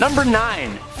sense. Number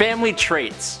 9, family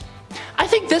traits. I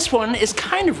think this one is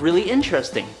kind of really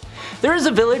interesting. There is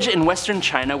a village in western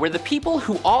China where the people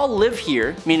who all live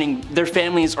here, meaning their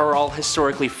families are all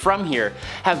historically from here,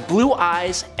 have blue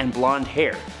eyes and blonde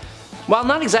hair. While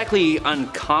not exactly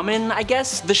uncommon, I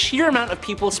guess, the sheer amount of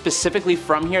people specifically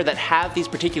from here that have these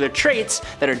particular traits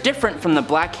that are different from the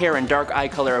black hair and dark eye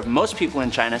color of most people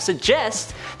in China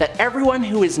suggests that everyone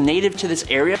who is native to this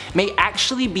area may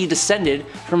actually be descended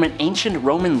from an ancient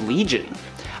Roman legion.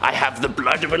 I have the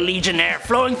blood of a legionnaire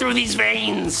flowing through these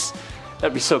veins!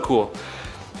 That'd be so cool.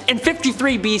 In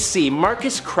 53 BC,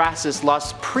 Marcus Crassus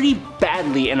lost pretty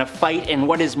badly in a fight in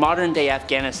what is modern-day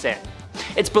Afghanistan.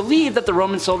 It's believed that the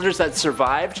Roman soldiers that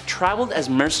survived traveled as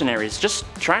mercenaries, just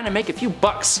trying to make a few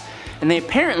bucks, and they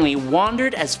apparently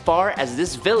wandered as far as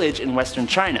this village in western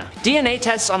China. DNA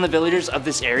tests on the villagers of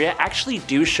this area actually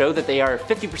do show that they are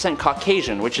 50%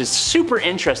 Caucasian, which is super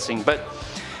interesting, but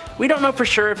we don't know for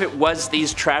sure if it was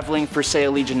these traveling for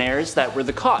sale legionnaires that were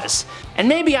the cause. And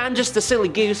maybe I'm just a silly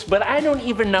goose, but I don't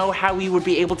even know how we would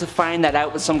be able to find that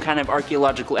out with some kind of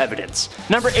archaeological evidence.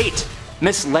 Number 8.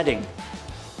 Misleading.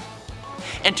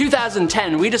 In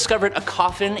 2010, we discovered a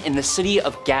coffin in the city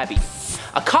of Gabi.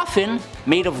 A coffin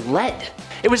made of lead.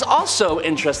 It was also,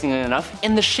 interestingly enough,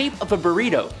 in the shape of a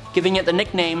burrito, giving it the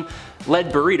nickname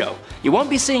Lead Burrito. You won't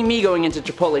be seeing me going into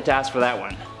Chipotle to ask for that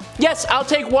one. Yes, I'll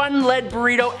take one lead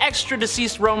burrito, extra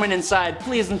deceased Roman inside,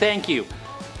 please and thank you.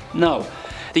 No.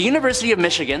 The University of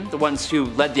Michigan, the ones who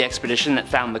led the expedition that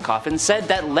found the coffin, said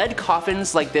that lead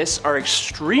coffins like this are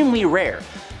extremely rare.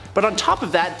 But on top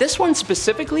of that, this one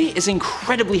specifically is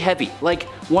incredibly heavy, like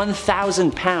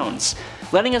 1,000 pounds,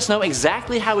 letting us know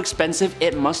exactly how expensive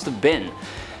it must have been.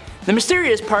 The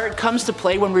mysterious part comes to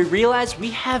play when we realize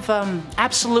we have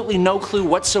absolutely no clue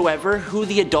whatsoever who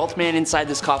the adult man inside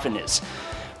this coffin is.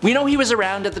 We know he was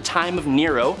around at the time of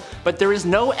Nero, but there is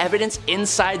no evidence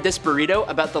inside this burrito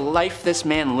about the life this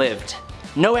man lived.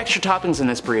 No extra toppings in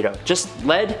this burrito, just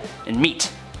lead and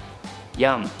meat.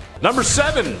 Yum. Number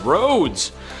 7,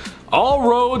 roads. All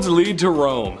roads lead to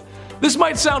Rome. This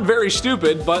might sound very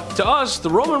stupid, but to us, the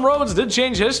Roman roads did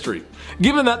change history.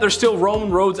 Given that there's still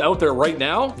Roman roads out there right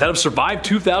now that have survived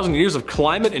 2,000 years of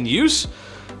climate and use,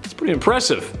 it's pretty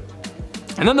impressive.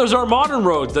 And then there's our modern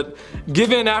roads that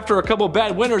give in after a couple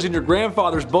bad winters in your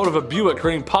grandfather's boat of a Buick,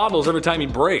 creating potholes every time he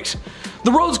brakes.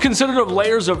 The roads consisted of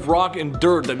layers of rock and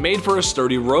dirt that made for a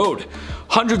sturdy road.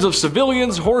 Hundreds of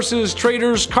civilians, horses,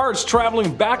 traders, carts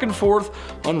traveling back and forth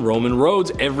on Roman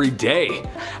roads every day.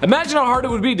 Imagine how hard it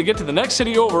would be to get to the next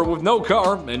city over with no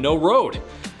car and no road.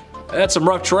 That's some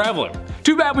rough traveling.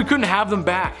 Too bad we couldn't have them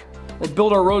back or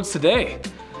build our roads today.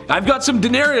 I've got some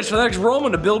denarius for the next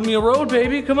Roman to build me a road,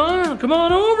 baby. Come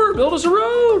on over, build us a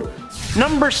road.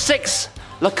 Number 6,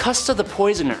 Locusta the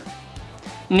Poisoner.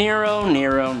 Nero,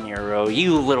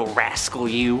 you little rascal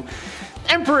you.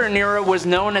 Emperor Nero was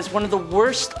known as one of the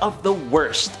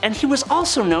worst, and he was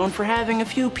also known for having a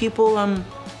few people,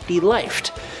 de-lifed.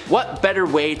 What better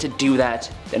way to do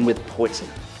that than with poison?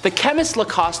 The chemist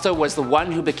Locusta was the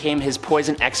one who became his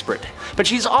poison expert, but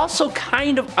she's also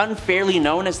kind of unfairly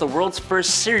known as the world's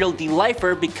first serial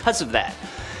de-lifer because of that.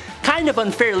 kind of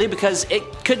unfairly because it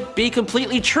could be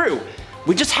completely true.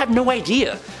 We just have no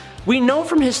idea. We know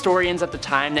from historians at the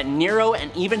time that Nero and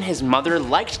even his mother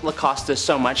liked Lacosta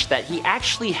so much that he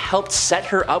actually helped set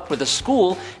her up with a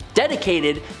school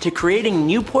dedicated to creating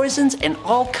new poisons and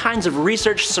all kinds of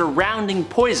research surrounding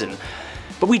poison.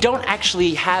 But we don't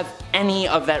actually have any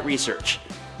of that research.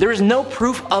 There is no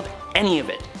proof of any of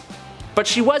it. But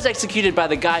she was executed by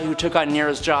the guy who took on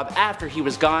Nero's job after he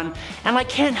was gone, and I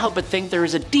can't help but think there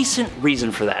is a decent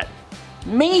reason for that.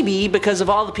 Maybe because of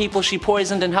all the people she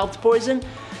poisoned and helped poison?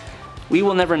 We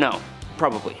will never know.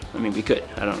 Probably. I mean, we could.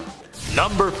 I don't know.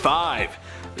 Number 5.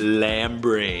 Lamb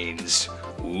brains.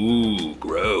 Ooh,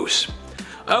 gross.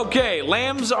 Okay,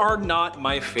 lambs are not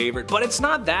my favorite, but it's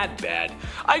not that bad.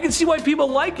 I can see why people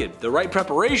like it. The right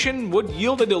preparation would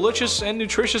yield a delicious and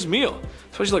nutritious meal.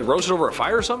 Especially like roasted over a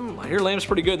fire or something. I hear lamb's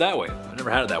pretty good that way. I've never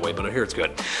had it that way, but I hear it's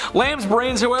good. Lamb's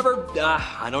brains, however,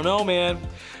 I don't know, man.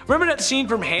 Remember that scene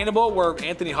from Hannibal where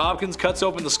Anthony Hopkins cuts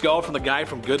open the skull from the guy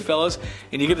from Goodfellas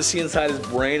and you get to see inside his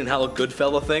brain and how a good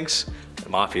fella thinks?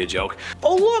 Mafia joke.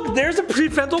 Oh look, there's a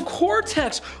prefrontal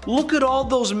cortex. Look at all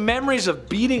those memories of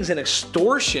beatings and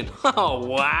extortion. Oh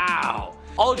wow.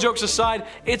 All jokes aside,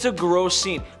 it's a gross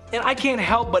scene. And I can't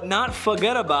help but not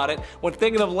forget about it when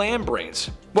thinking of lamb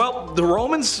brains. Well, the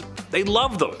Romans, they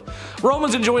loved them.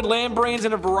 Romans enjoyed lamb brains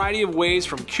in a variety of ways,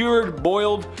 from cured,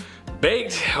 boiled,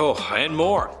 baked, and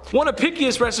more. One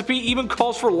Apicius recipe even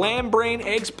calls for lamb brain,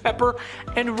 eggs, pepper,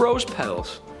 and rose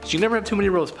petals. So you never have too many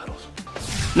rose petals.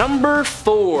 Number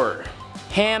 4.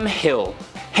 Ham Hill.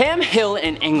 Ham Hill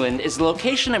in England is the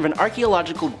location of an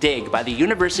archaeological dig by the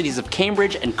universities of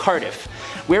Cambridge and Cardiff,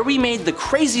 where we made the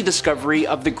crazy discovery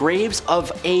of the graves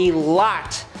of a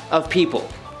lot of people,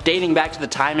 dating back to the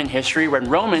time in history when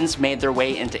Romans made their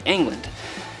way into England.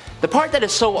 The part that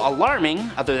is so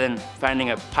alarming, other than finding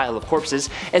a pile of corpses,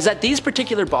 is that these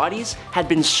particular bodies had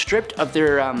been stripped of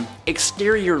their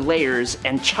exterior layers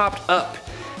and chopped up.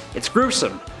 It's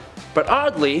gruesome. But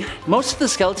oddly, most of the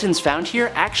skeletons found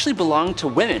here actually belonged to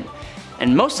women,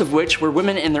 and most of which were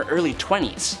women in their early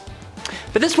 20s.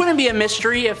 But this wouldn't be a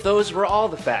mystery if those were all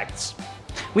the facts.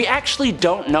 We actually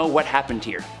don't know what happened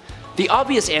here. The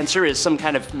obvious answer is some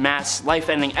kind of mass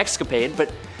life-ending escapade, but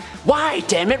why,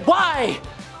 damn it, why?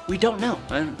 We don't know.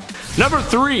 Number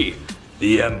 3.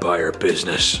 The Empire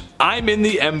business. I'm in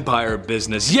the Empire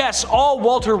business. Yes, all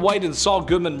Walter White and Saul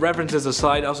Goodman references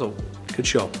aside, also good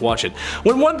show, watch it.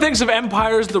 When one thinks of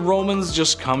empires, the Romans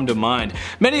just come to mind.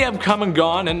 Many have come and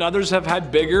gone, and others have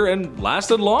had bigger and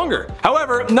lasted longer.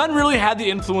 However, none really had the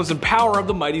influence and power of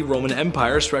the mighty Roman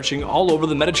Empire, stretching all over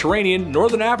the Mediterranean,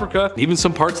 northern Africa, and even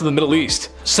some parts of the Middle East.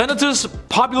 Senatus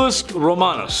Populus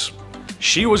Romanus.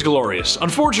 She was glorious.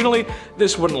 Unfortunately,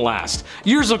 this wouldn't last.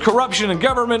 Years of corruption and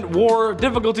government, war,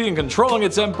 difficulty in controlling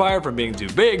its empire from being too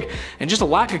big, and just a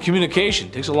lack of communication.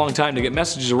 It takes a long time to get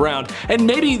messages around, and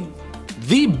maybe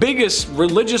the biggest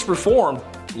religious reform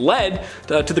led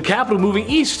to the capital moving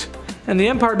east, and the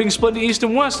empire being split into east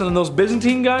and west, and then those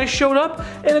Byzantine guys showed up,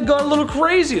 and it got a little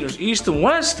crazy. There's east and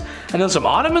west, and then some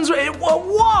Ottomans.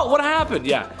 Whoa, what happened?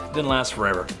 Yeah, it didn't last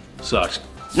forever. Sucks.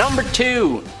 Number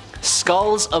 2.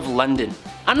 Skulls of London.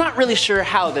 I'm not really sure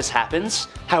how this happens,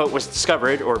 how it was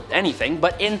discovered, or anything,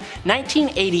 but in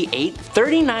 1988,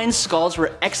 39 skulls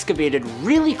were excavated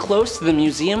really close to the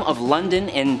Museum of London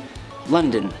in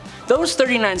London. Those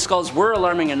 39 skulls were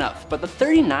alarming enough, but the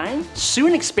 39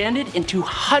 soon expanded into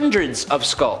hundreds of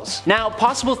skulls. Now,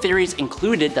 possible theories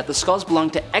included that the skulls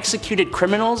belonged to executed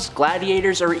criminals,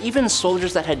 gladiators, or even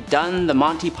soldiers that had done the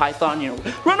Monty Python,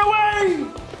 run away!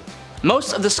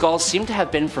 Most of the skulls seem to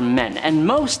have been from men, and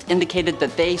most indicated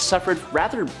that they suffered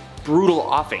rather brutal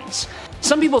offings.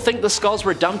 Some people think the skulls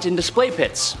were dumped in display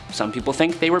pits. Some people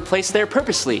think they were placed there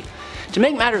purposely. To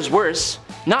make matters worse,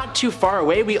 not too far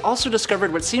away we also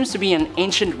discovered what seems to be an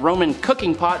ancient Roman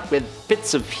cooking pot with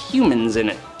bits of humans in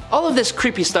it. All of this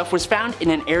creepy stuff was found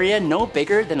in an area no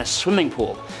bigger than a swimming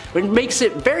pool, which makes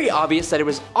it very obvious that it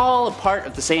was all a part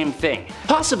of the same thing.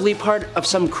 Possibly part of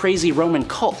some crazy Roman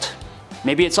cult.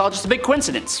 Maybe it's all just a big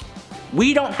coincidence.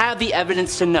 We don't have the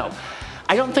evidence to know.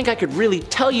 I don't think I could really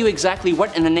tell you exactly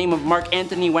what in the name of Mark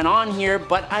Antony went on here,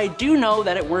 but I do know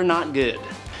that it were not good.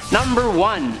 Number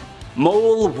 1.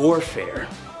 Mole warfare.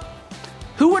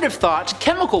 Who would have thought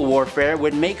chemical warfare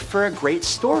would make for a great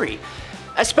story?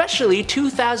 Especially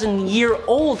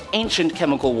 2,000-year-old ancient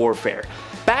chemical warfare.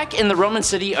 Back in the Roman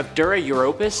city of Dura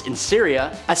Europus in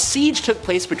Syria, a siege took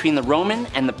place between the Roman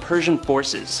and the Persian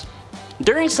forces.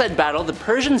 During said battle, the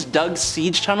Persians dug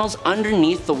siege tunnels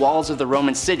underneath the walls of the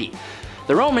Roman city.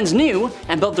 The Romans knew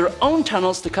and built their own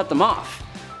tunnels to cut them off.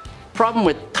 Problem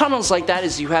with tunnels like that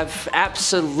is you have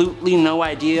absolutely no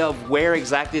idea of where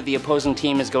exactly the opposing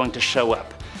team is going to show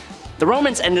up. The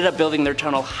Romans ended up building their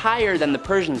tunnel higher than the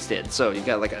Persians did, so you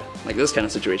got like this kind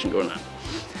of situation going on.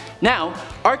 Now,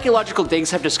 archaeological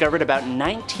digs have discovered about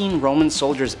 19 Roman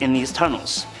soldiers in these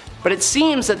tunnels. But it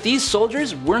seems that these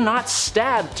soldiers were not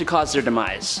stabbed to cause their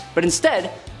demise, but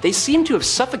instead, they seem to have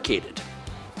suffocated.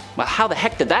 Well, how the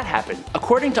heck did that happen?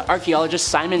 According to archaeologist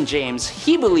Simon James,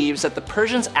 he believes that the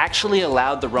Persians actually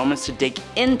allowed the Romans to dig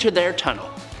into their tunnel,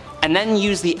 and then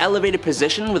use the elevated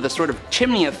position with a sort of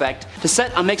chimney effect to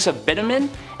set a mix of bitumen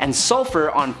and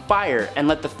sulfur on fire and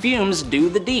let the fumes do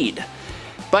the deed.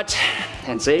 But,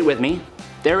 and say it with me,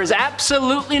 there is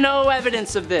absolutely no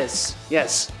evidence of this.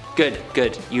 Yes,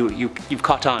 good, you've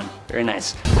caught on. Very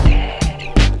nice.